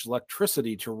as much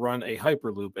electricity to run a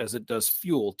Hyperloop as it does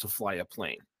fuel to fly a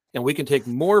plane. And we can take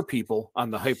more people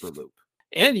on the Hyperloop.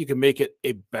 And you can make it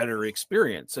a better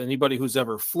experience. Anybody who's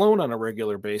ever flown on a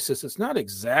regular basis, it's not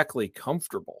exactly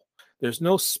comfortable. There's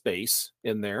no space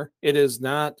in there. It is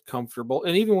not comfortable.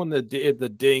 And even when the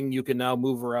ding, you can now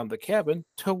move around the cabin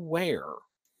to where?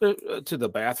 To the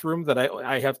bathroom that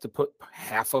I have to put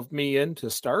half of me in to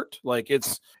start. Like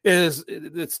it's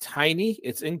tiny,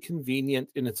 it's inconvenient,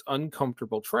 and it's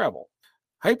uncomfortable travel.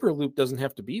 Hyperloop doesn't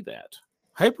have to be that.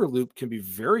 Hyperloop can be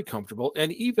very comfortable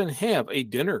and even have a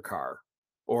dinner car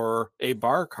or a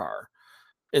bar car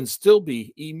and still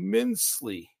be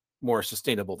immensely more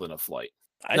sustainable than a flight.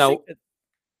 Nope,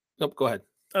 go ahead.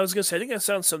 I was going to say, I think that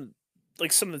sounds something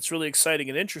that's really exciting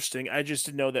and interesting. I just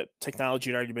didn't know that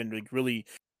technology had already been like really,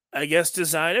 I guess,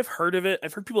 designed. I've heard of it.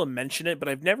 I've heard people mention it, but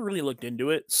I've never really looked into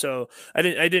it. So I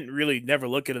didn't really never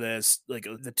look at it as like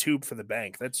the tube for the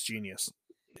bank. That's genius.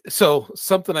 So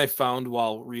something I found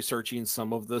while researching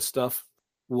some of this stuff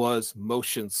was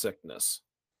motion sickness.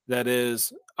 That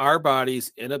is our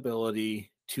body's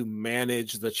inability to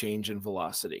manage the change in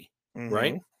velocity,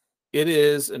 right? It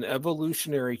is an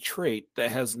evolutionary trait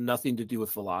that has nothing to do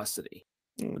with velocity.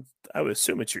 I would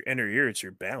assume it's your inner ear, it's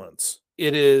your balance.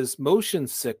 It is motion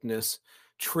sickness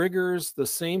triggers the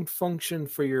same function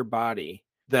for your body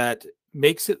that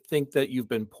makes it think that you've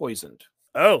been poisoned.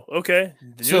 Oh, okay.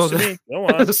 So Go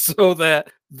on. So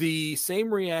that the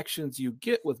same reactions you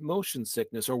get with motion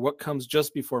sickness, or what comes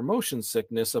just before motion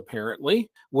sickness, apparently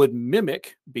would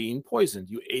mimic being poisoned.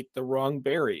 You ate the wrong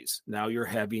berries. Now you're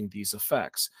having these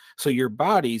effects. So your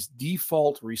body's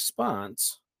default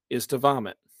response is to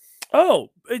vomit.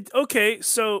 Oh, okay.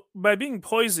 So by being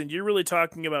poisoned, you're really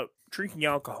talking about drinking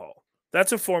alcohol.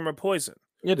 That's a form of poison.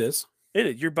 It is.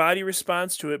 Your body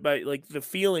responds to it by like the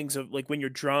feelings of like when you're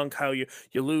drunk, how you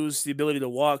lose the ability to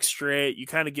walk straight, you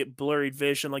kind of get blurry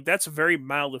vision. Like that's very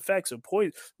mild effects of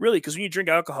poison, really, because when you drink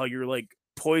alcohol, you're like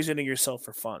poisoning yourself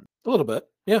for fun. A little bit,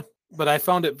 yeah. But I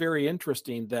found it very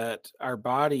interesting that our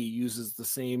body uses the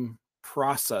same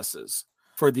processes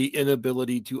for the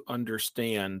inability to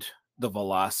understand the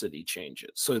velocity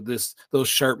changes. So those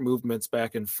sharp movements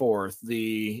back and forth,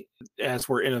 as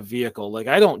we're in a vehicle, like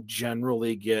I don't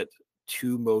generally get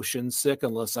too motion sick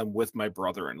unless I'm with my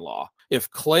brother-in-law. If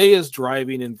Clay is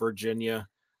driving in Virginia,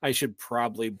 I should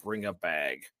probably bring a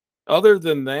bag. Other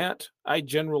than that, I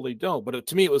generally don't. But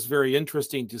to me, it was very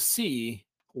interesting to see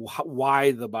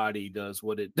why the body does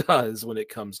what it does when it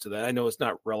comes to that. I know it's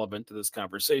not relevant to this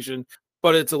conversation,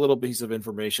 but it's a little piece of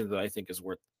information that I think is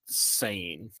worth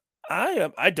saying.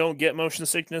 I don't get motion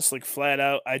sickness, like flat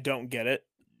out. I don't get it,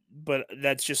 but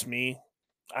that's just me.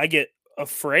 I get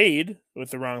afraid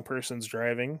with the wrong person's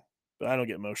driving, but I don't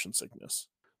get motion sickness.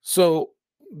 So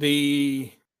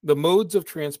the modes of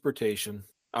transportation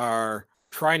are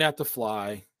try not to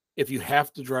fly. If you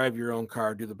have to drive your own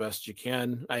car, do the best you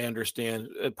can. I understand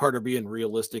part of being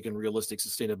realistic and realistic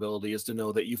sustainability is to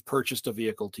know that you've purchased a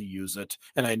vehicle to use it.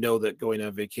 And I know that going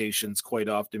on vacations quite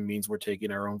often means we're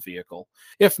taking our own vehicle.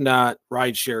 If not,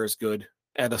 rideshare is good.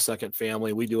 Add a second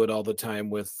family. We do it all the time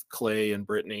with Clay and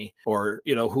Brittany, or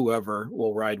whoever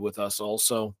will ride with us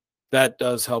also. That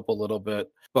does help a little bit.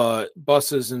 But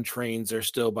buses and trains are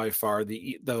still by far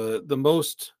the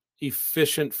most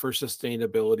efficient for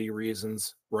sustainability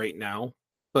reasons right now,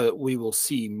 but we will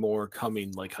see more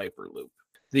coming like Hyperloop.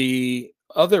 The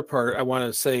other part I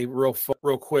want to say real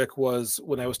quick was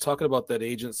when I was talking about that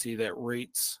agency that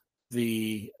rates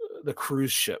the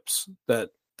cruise ships,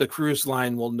 that the cruise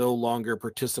line will no longer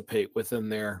participate within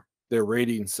their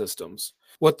rating systems.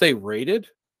 What they rated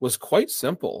was quite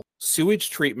simple.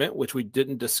 Sewage treatment, which we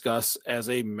didn't discuss as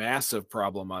a massive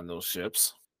problem on those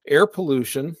ships, air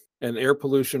pollution and air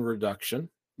pollution reduction,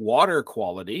 water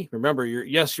quality. Remember,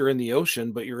 you're in the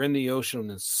ocean, but you're in the ocean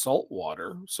in salt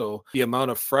water. So the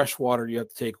amount of fresh water you have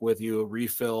to take with you,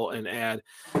 refill and add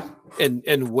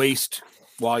and waste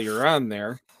while you're on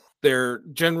there. Their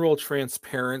general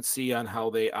transparency on how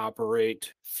they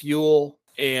operate, fuel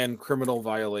and criminal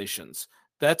violations.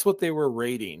 That's what they were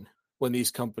rating when these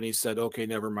companies said, okay,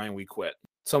 never mind, we quit.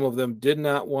 Some of them did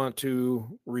not want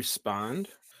to respond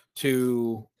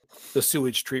to the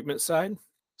sewage treatment side.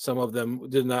 Some of them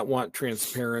did not want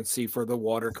transparency for the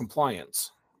water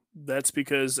compliance. That's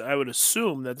because I would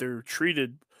assume that they're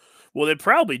treated. Well, they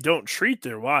probably don't treat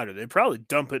their water. They probably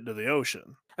dump it into the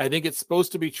ocean. I think it's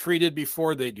supposed to be treated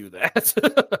before they do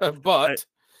that. But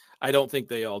I don't think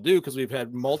they all do, because we've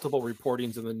had multiple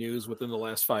reportings in the news within the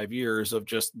last 5 years of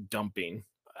just dumping.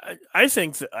 I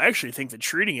actually think that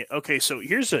treating it. Okay, so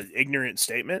here's an ignorant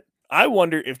statement. I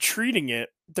wonder if treating it,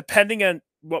 depending on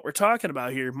what we're talking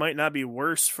about here, might not be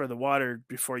worse for the water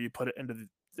before you put it into the.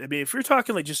 I mean, if you're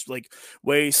talking like just like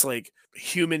waste, like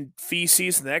human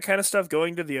feces and that kind of stuff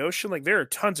going to the ocean, like there are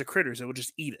tons of critters that will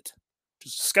just eat it.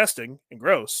 Just disgusting and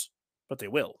gross, but they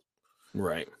will.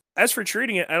 Right. As for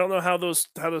treating it, I don't know how those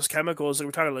chemicals that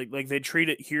we're talking like they treat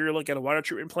it here like at a water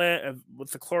treatment plant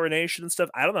with the chlorination and stuff.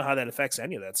 I don't know how that affects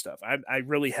any of that stuff. I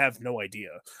really have no idea.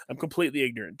 I'm completely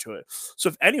ignorant to it. So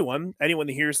if anyone that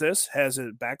hears this has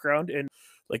a background in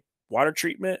like water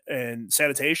treatment and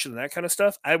sanitation and that kind of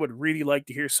stuff, I would really like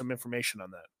to hear some information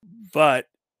on that. But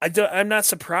I'm not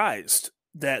surprised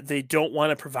that they don't want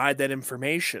to provide that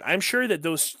information. I'm sure that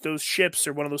those ships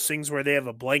are one of those things where they have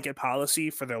a blanket policy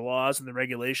for their laws and the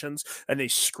regulations, and they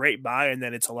scrape by, and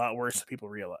then it's a lot worse than people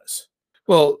realize.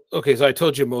 Well, okay, so I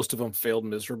told you most of them failed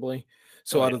miserably.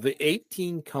 So out of the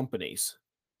 18 companies,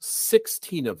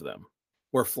 16 of them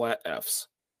were flat Fs,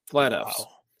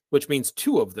 which means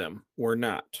 2 of them were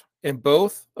not. And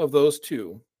both of those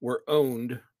 2 were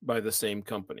owned by the same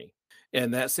company.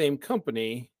 And that same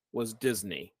company was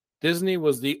Disney. Disney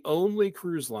was the only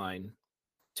cruise line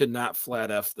to not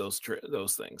flat F those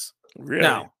things. Really?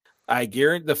 Now, I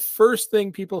guarantee the first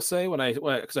thing people say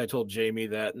because I told Jamie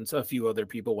that and a few other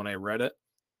people when I read it,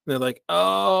 they're like,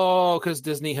 "Oh, because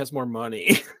Disney has more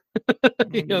money."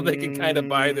 They can kind of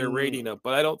buy their rating up,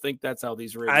 but I don't think that's how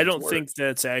these ratings. I don't work. think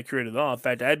that's accurate at all. In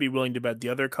fact, I'd be willing to bet the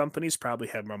other companies probably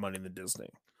have more money than Disney.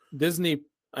 Disney,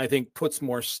 I think, puts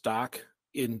more stock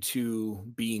into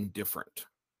being different.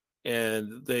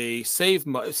 And they save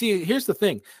money. See, here's the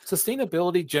thing.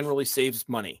 Sustainability generally saves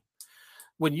money.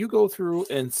 When you go through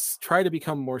and try to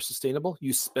become more sustainable,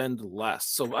 you spend less.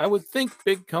 So I would think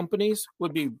big companies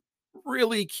would be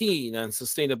really keen on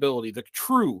sustainability, the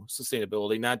true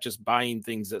sustainability, not just buying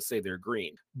things that say they're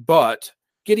green, but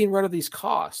getting rid of these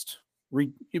costs.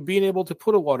 Being able to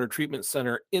put a water treatment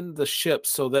center in the ship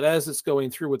so that as it's going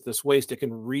through with this waste, it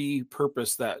can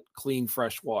repurpose that clean,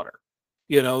 fresh water.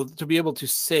 To be able to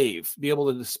save, be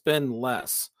able to spend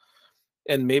less.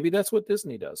 And maybe that's what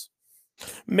Disney does.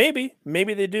 Maybe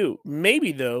they do.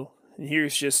 Maybe, though,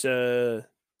 here's just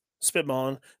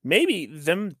spitballing, maybe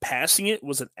them passing it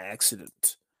was an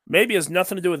accident. Maybe it has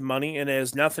nothing to do with money and it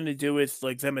has nothing to do with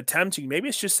like them attempting. Maybe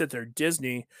it's just that they're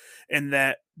Disney and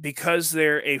that because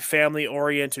they're a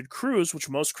family-oriented cruise, which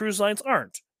most cruise lines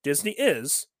aren't, Disney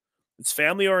is. It's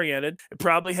family-oriented. It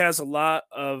probably has a lot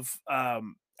of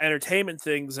entertainment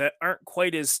things that aren't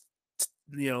quite as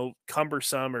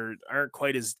cumbersome or aren't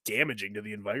quite as damaging to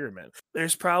the environment.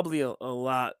 There's probably a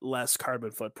lot less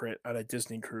carbon footprint on a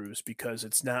Disney cruise because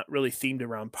it's not really themed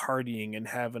around partying and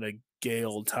having a gay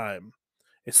old time.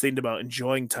 It's themed about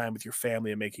enjoying time with your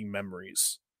family and making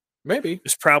memories. Maybe.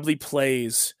 There's probably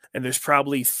plays and there's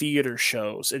probably theater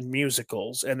shows and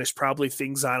musicals and there's probably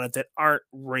things on it that aren't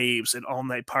raves and all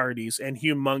night parties and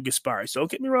humongous bars.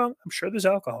 Don't get me wrong, I'm sure there's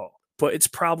alcohol, but it's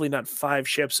probably not 5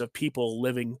 ships of people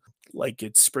living like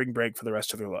it's spring break for the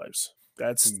rest of their lives.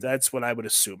 That's what I would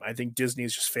assume. I think Disney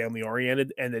is just family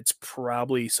oriented and it's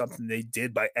probably something they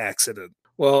did by accident.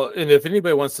 Well, and if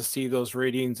anybody wants to see those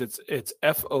ratings, it's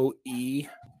FOE.org.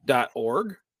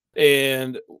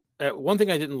 And one thing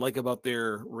I didn't like about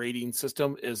their rating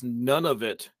system is none of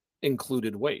it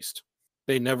included waste.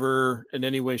 They never, in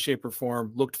any way, shape, or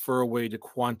form, looked for a way to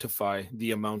quantify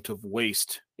the amount of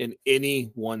waste in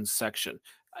any one section.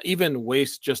 Even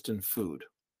waste just in food,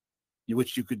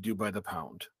 which you could do by the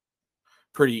pound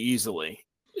pretty easily,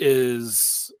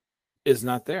 is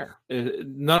not there.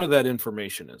 None of that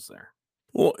information is there.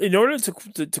 Well, in order to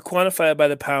quantify it by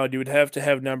the pound, you would have to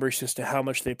have numbers as to how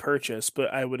much they purchase.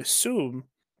 But I would assume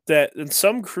that in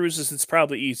some cruises, it's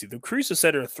probably easy. The cruises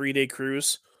that are a 3-day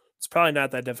cruise, it's probably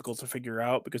not that difficult to figure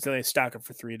out because then they stock it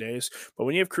for 3 days. But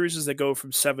when you have cruises that go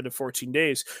from 7 to 14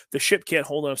 days, the ship can't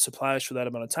hold enough supplies for that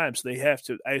amount of time. So they have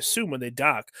to, I assume when they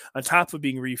dock, on top of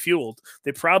being refueled,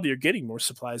 they probably are getting more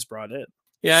supplies brought in.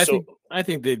 Yeah, I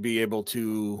think they'd be able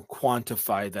to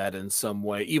quantify that in some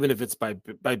way, even if it's by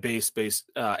base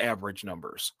average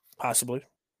numbers. Possibly.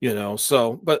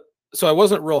 So I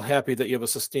wasn't real happy that you have a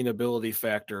sustainability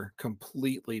factor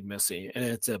completely missing, and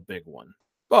it's a big one.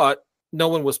 But no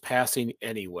one was passing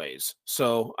anyways.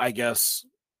 So I guess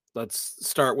let's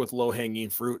start with low-hanging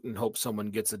fruit and hope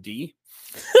someone gets a D.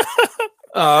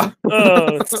 But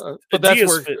a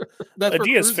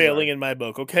D is failing in my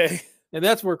book, okay? And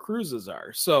that's where cruises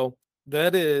are. So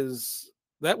that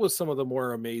was some of the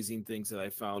more amazing things that I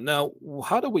found. Now,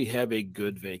 how do we have a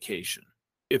good vacation?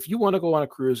 If you want to go on a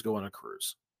cruise, go on a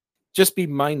cruise. Just be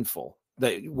mindful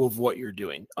of what you're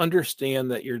doing. Understand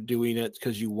that you're doing it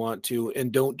because you want to,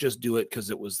 and don't just do it because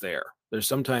it was there. There's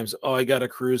sometimes, I got a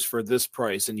cruise for this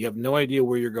price, and you have no idea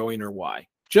where you're going or why.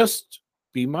 Just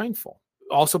be mindful.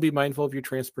 Also be mindful of your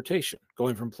transportation,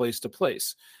 going from place to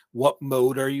place. What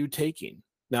mode are you taking?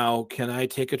 Now, can I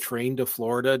take a train to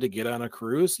Florida to get on a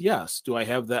cruise? Yes. Do I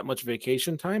have that much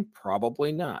vacation time?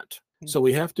 Probably not. So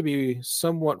we have to be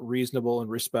somewhat reasonable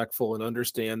and respectful and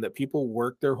understand that people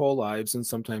work their whole lives and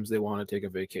sometimes they want to take a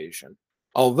vacation.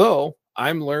 Although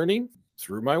I'm learning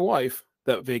through my wife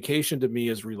that vacation to me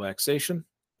is relaxation.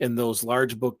 In those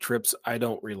large book trips, I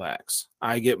don't relax.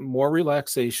 I get more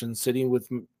relaxation sitting with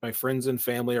my friends and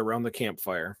family around the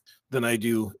campfire than I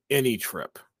do any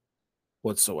trip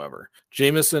whatsoever.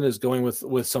 Jameson is going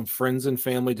with some friends and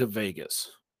family to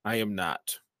Vegas. I am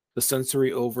not. The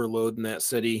sensory overload in that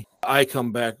city, I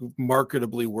come back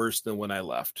marketably worse than when I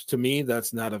left. To me,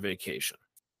 that's not a vacation.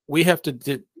 We have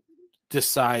to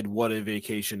decide what a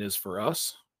vacation is for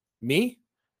us. Me,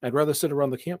 I'd rather sit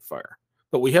around the campfire.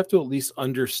 But we have to at least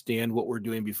understand what we're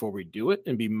doing before we do it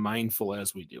and be mindful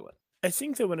as we do it. I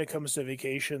think that when it comes to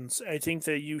vacations, I think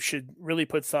that you should really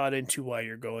put thought into why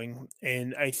you're going.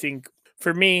 And I think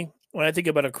for me, when I think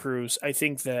about a cruise, I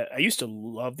think that I used to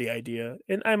love the idea,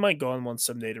 and I might go on one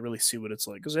someday to really see what it's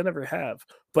like because I never have,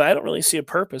 but I don't really see a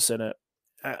purpose in it.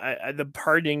 The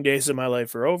partying days of my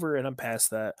life are over, and I'm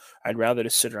past that. I'd rather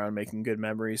just sit around making good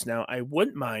memories. Now, I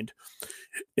wouldn't mind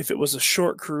if it was a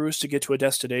short cruise to get to a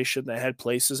destination that had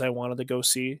places I wanted to go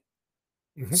see,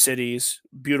 cities,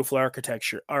 beautiful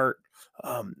architecture, art,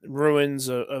 ruins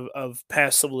of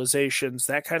past civilizations,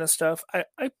 that kind of stuff.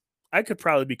 I could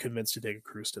probably be convinced to take a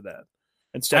cruise to that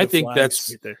instead of flying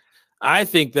straight there. I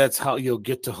think that's how you'll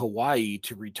get to Hawaii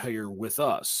to retire with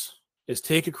us. Is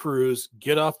take a cruise,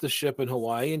 get off the ship in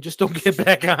Hawaii, and just don't get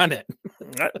back on it.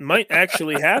 That might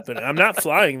actually happen. I'm not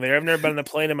flying there. I've never been on a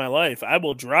plane in my life. I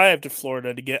will drive to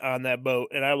Florida to get on that boat,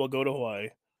 and I will go to Hawaii.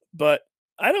 But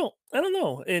I don't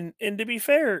know. And to be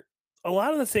fair, a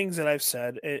lot of the things that I've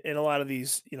said in a lot of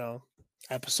these,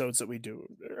 episodes that we do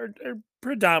are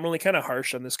predominantly kind of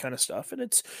harsh on this kind of stuff, and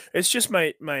it's just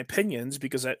my opinions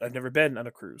because I've never been on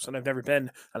a cruise and I've never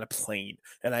been on a plane,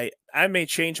 and I may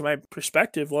change my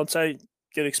perspective once I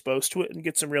get exposed to it and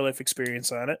get some real life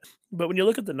experience on it. But when you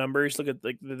look at the numbers, look at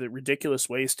the ridiculous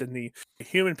waste and the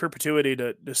human perpetuity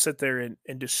to sit there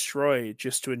and destroy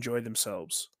just to enjoy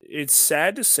themselves, it's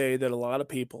sad to say that a lot of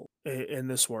people in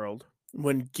this world,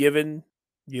 when given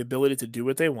the ability to do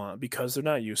what they want because they're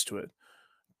not used to it,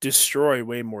 destroy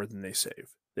way more than they save.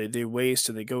 They waste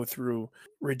and they go through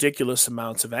ridiculous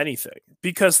amounts of anything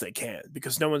because they can,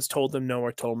 because no one's told them no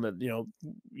or told them that,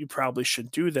 you probably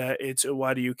shouldn't do that. It's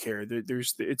why do you care?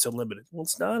 It's unlimited. Well,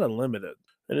 it's not unlimited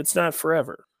and it's not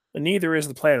forever. And neither is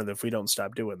the planet if we don't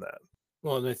stop doing that.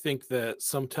 Well, and I think that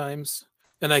sometimes,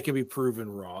 and I can be proven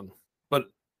wrong, but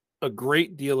a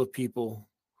great deal of people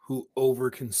who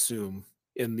overconsume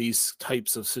in these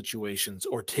types of situations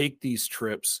or take these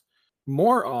trips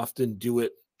more often do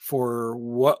it for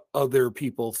what other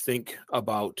people think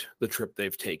about the trip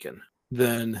they've taken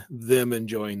than them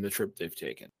enjoying the trip they've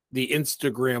taken. The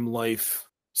Instagram life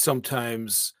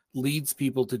sometimes leads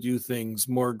people to do things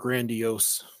more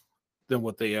grandiose than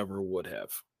what they ever would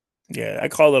have. Yeah, I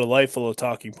call it a life full of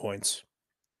talking points.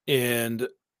 And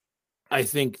I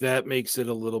think that makes it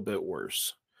a little bit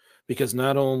worse because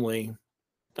not only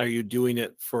are you doing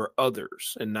it for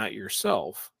others and not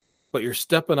yourself, but you're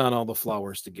stepping on all the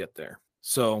flowers to get there.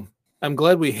 So I'm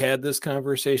glad we had this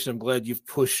conversation. I'm glad you've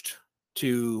pushed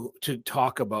to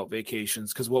talk about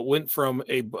vacations, because what went from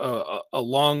a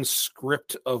long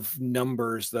script of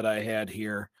numbers that I had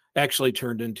here actually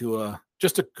turned into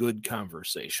just a good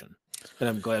conversation. And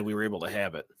I'm glad we were able to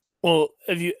have it. Well,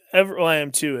 I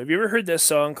am too. Have you ever heard that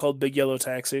song called Big Yellow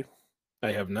Taxi?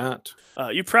 I have not.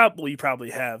 You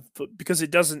probably have, but because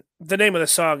the name of the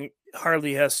song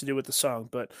hardly has to do with the song,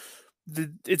 but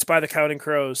it's by the Counting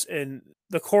Crows, and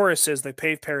the chorus is they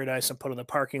pave paradise and put in the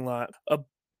parking lot a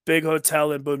big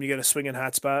hotel, and boom, you get a swinging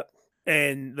hotspot.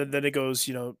 And then it goes,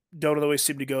 don't always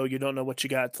seem to go. You don't know what you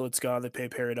got till it's gone. They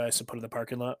pave paradise and put in the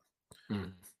parking lot.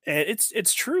 And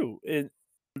it's true.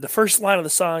 The first line of the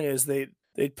song is they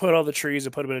put all the trees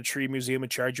and put them in a tree museum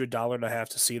and charge you $1.50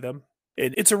 to see them.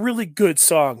 And it's a really good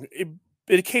song.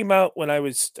 It came out when I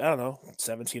was, I don't know,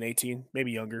 17, 18,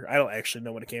 maybe younger. I don't actually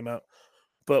know when it came out.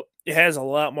 But it has a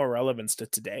lot more relevance to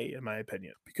today, in my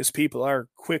opinion, because people are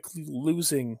quickly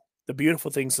losing the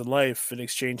beautiful things in life in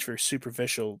exchange for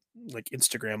superficial, like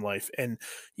Instagram life. And,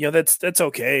 that's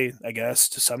okay, I guess,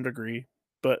 to some degree.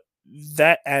 But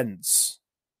that ends.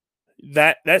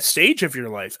 That stage of your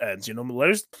life ends.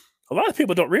 There's a lot of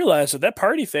people don't realize that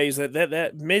party phase,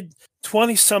 that mid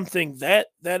 20 something, that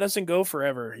doesn't go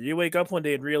forever. You wake up one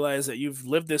day and realize that you've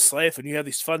lived this life and you have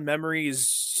these fun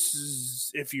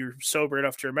memories if you're sober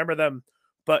enough to remember them,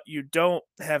 but you don't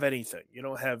have anything.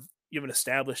 You haven't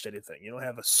established anything. You don't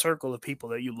have a circle of people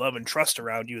that you love and trust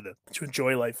around you to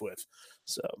enjoy life with.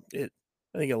 So I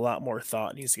think a lot more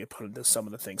thought needs to get put into some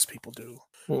of the things people do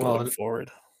going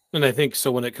forward. And I think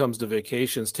so when it comes to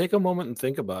vacations, take a moment and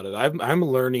think about it. I'm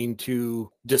learning to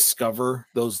discover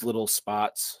those little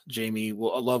spots. Jamie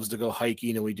loves to go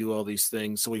hiking and we do all these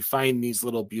things. So we find these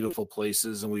little beautiful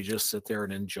places and we just sit there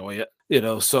and enjoy it.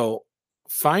 So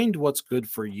find what's good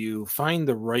for you, find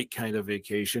the right kind of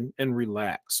vacation and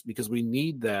relax, because we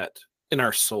need that in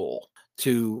our soul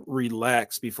to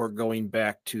relax before going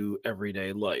back to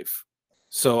everyday life.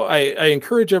 So I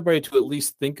encourage everybody to at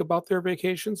least think about their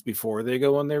vacations before they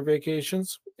go on their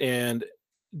vacations and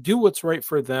do what's right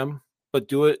for them, but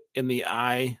do it in the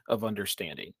eye of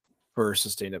understanding for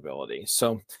sustainability.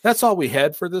 So that's all we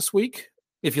had for this week.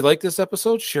 If you like this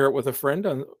episode, share it with a friend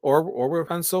or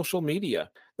on social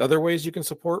media. The other ways you can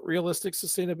support Realistic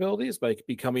Sustainability is by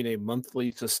becoming a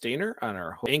monthly sustainer on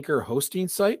our Anchor hosting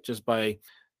site, just by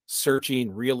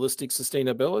searching Realistic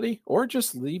Sustainability, or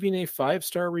just leaving a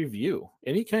 5-star review.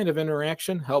 Any kind of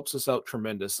interaction helps us out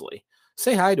tremendously.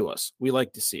 Say hi to us. We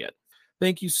like to see it.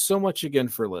 Thank you so much again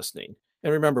for listening.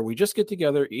 And remember, we just get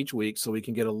together each week so we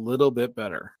can get a little bit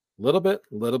better. Little bit,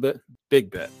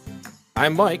 big bit.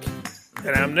 I'm Mike.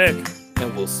 And I'm Nick.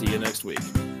 And we'll see you next week.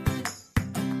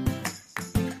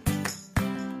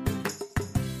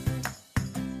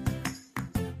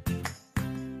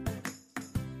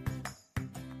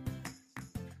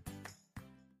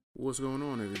 What's going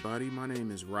on, everybody? My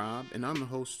name is Rob, and I'm the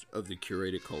host of The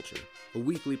Curated Culture, a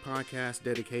weekly podcast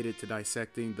dedicated to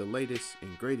dissecting the latest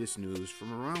and greatest news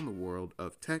from around the world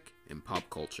of tech and pop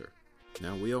culture.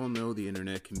 Now, we all know the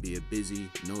internet can be a busy,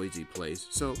 noisy place,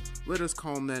 so let us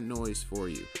calm that noise for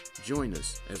you. Join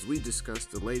us as we discuss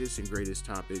the latest and greatest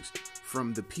topics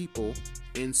from the people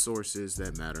and sources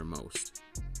that matter most.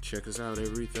 Check us out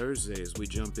every Thursday as we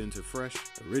jump into fresh,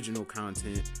 original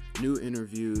content, new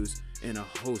interviews, and a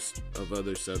host of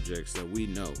other subjects that we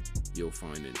know you'll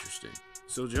find interesting.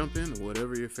 So jump in to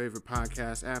whatever your favorite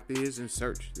podcast app is and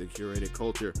search The Curated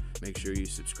Culture. Make sure you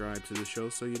subscribe to the show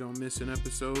so you don't miss an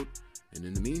episode. And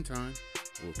in the meantime,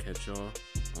 we'll catch y'all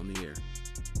on the air.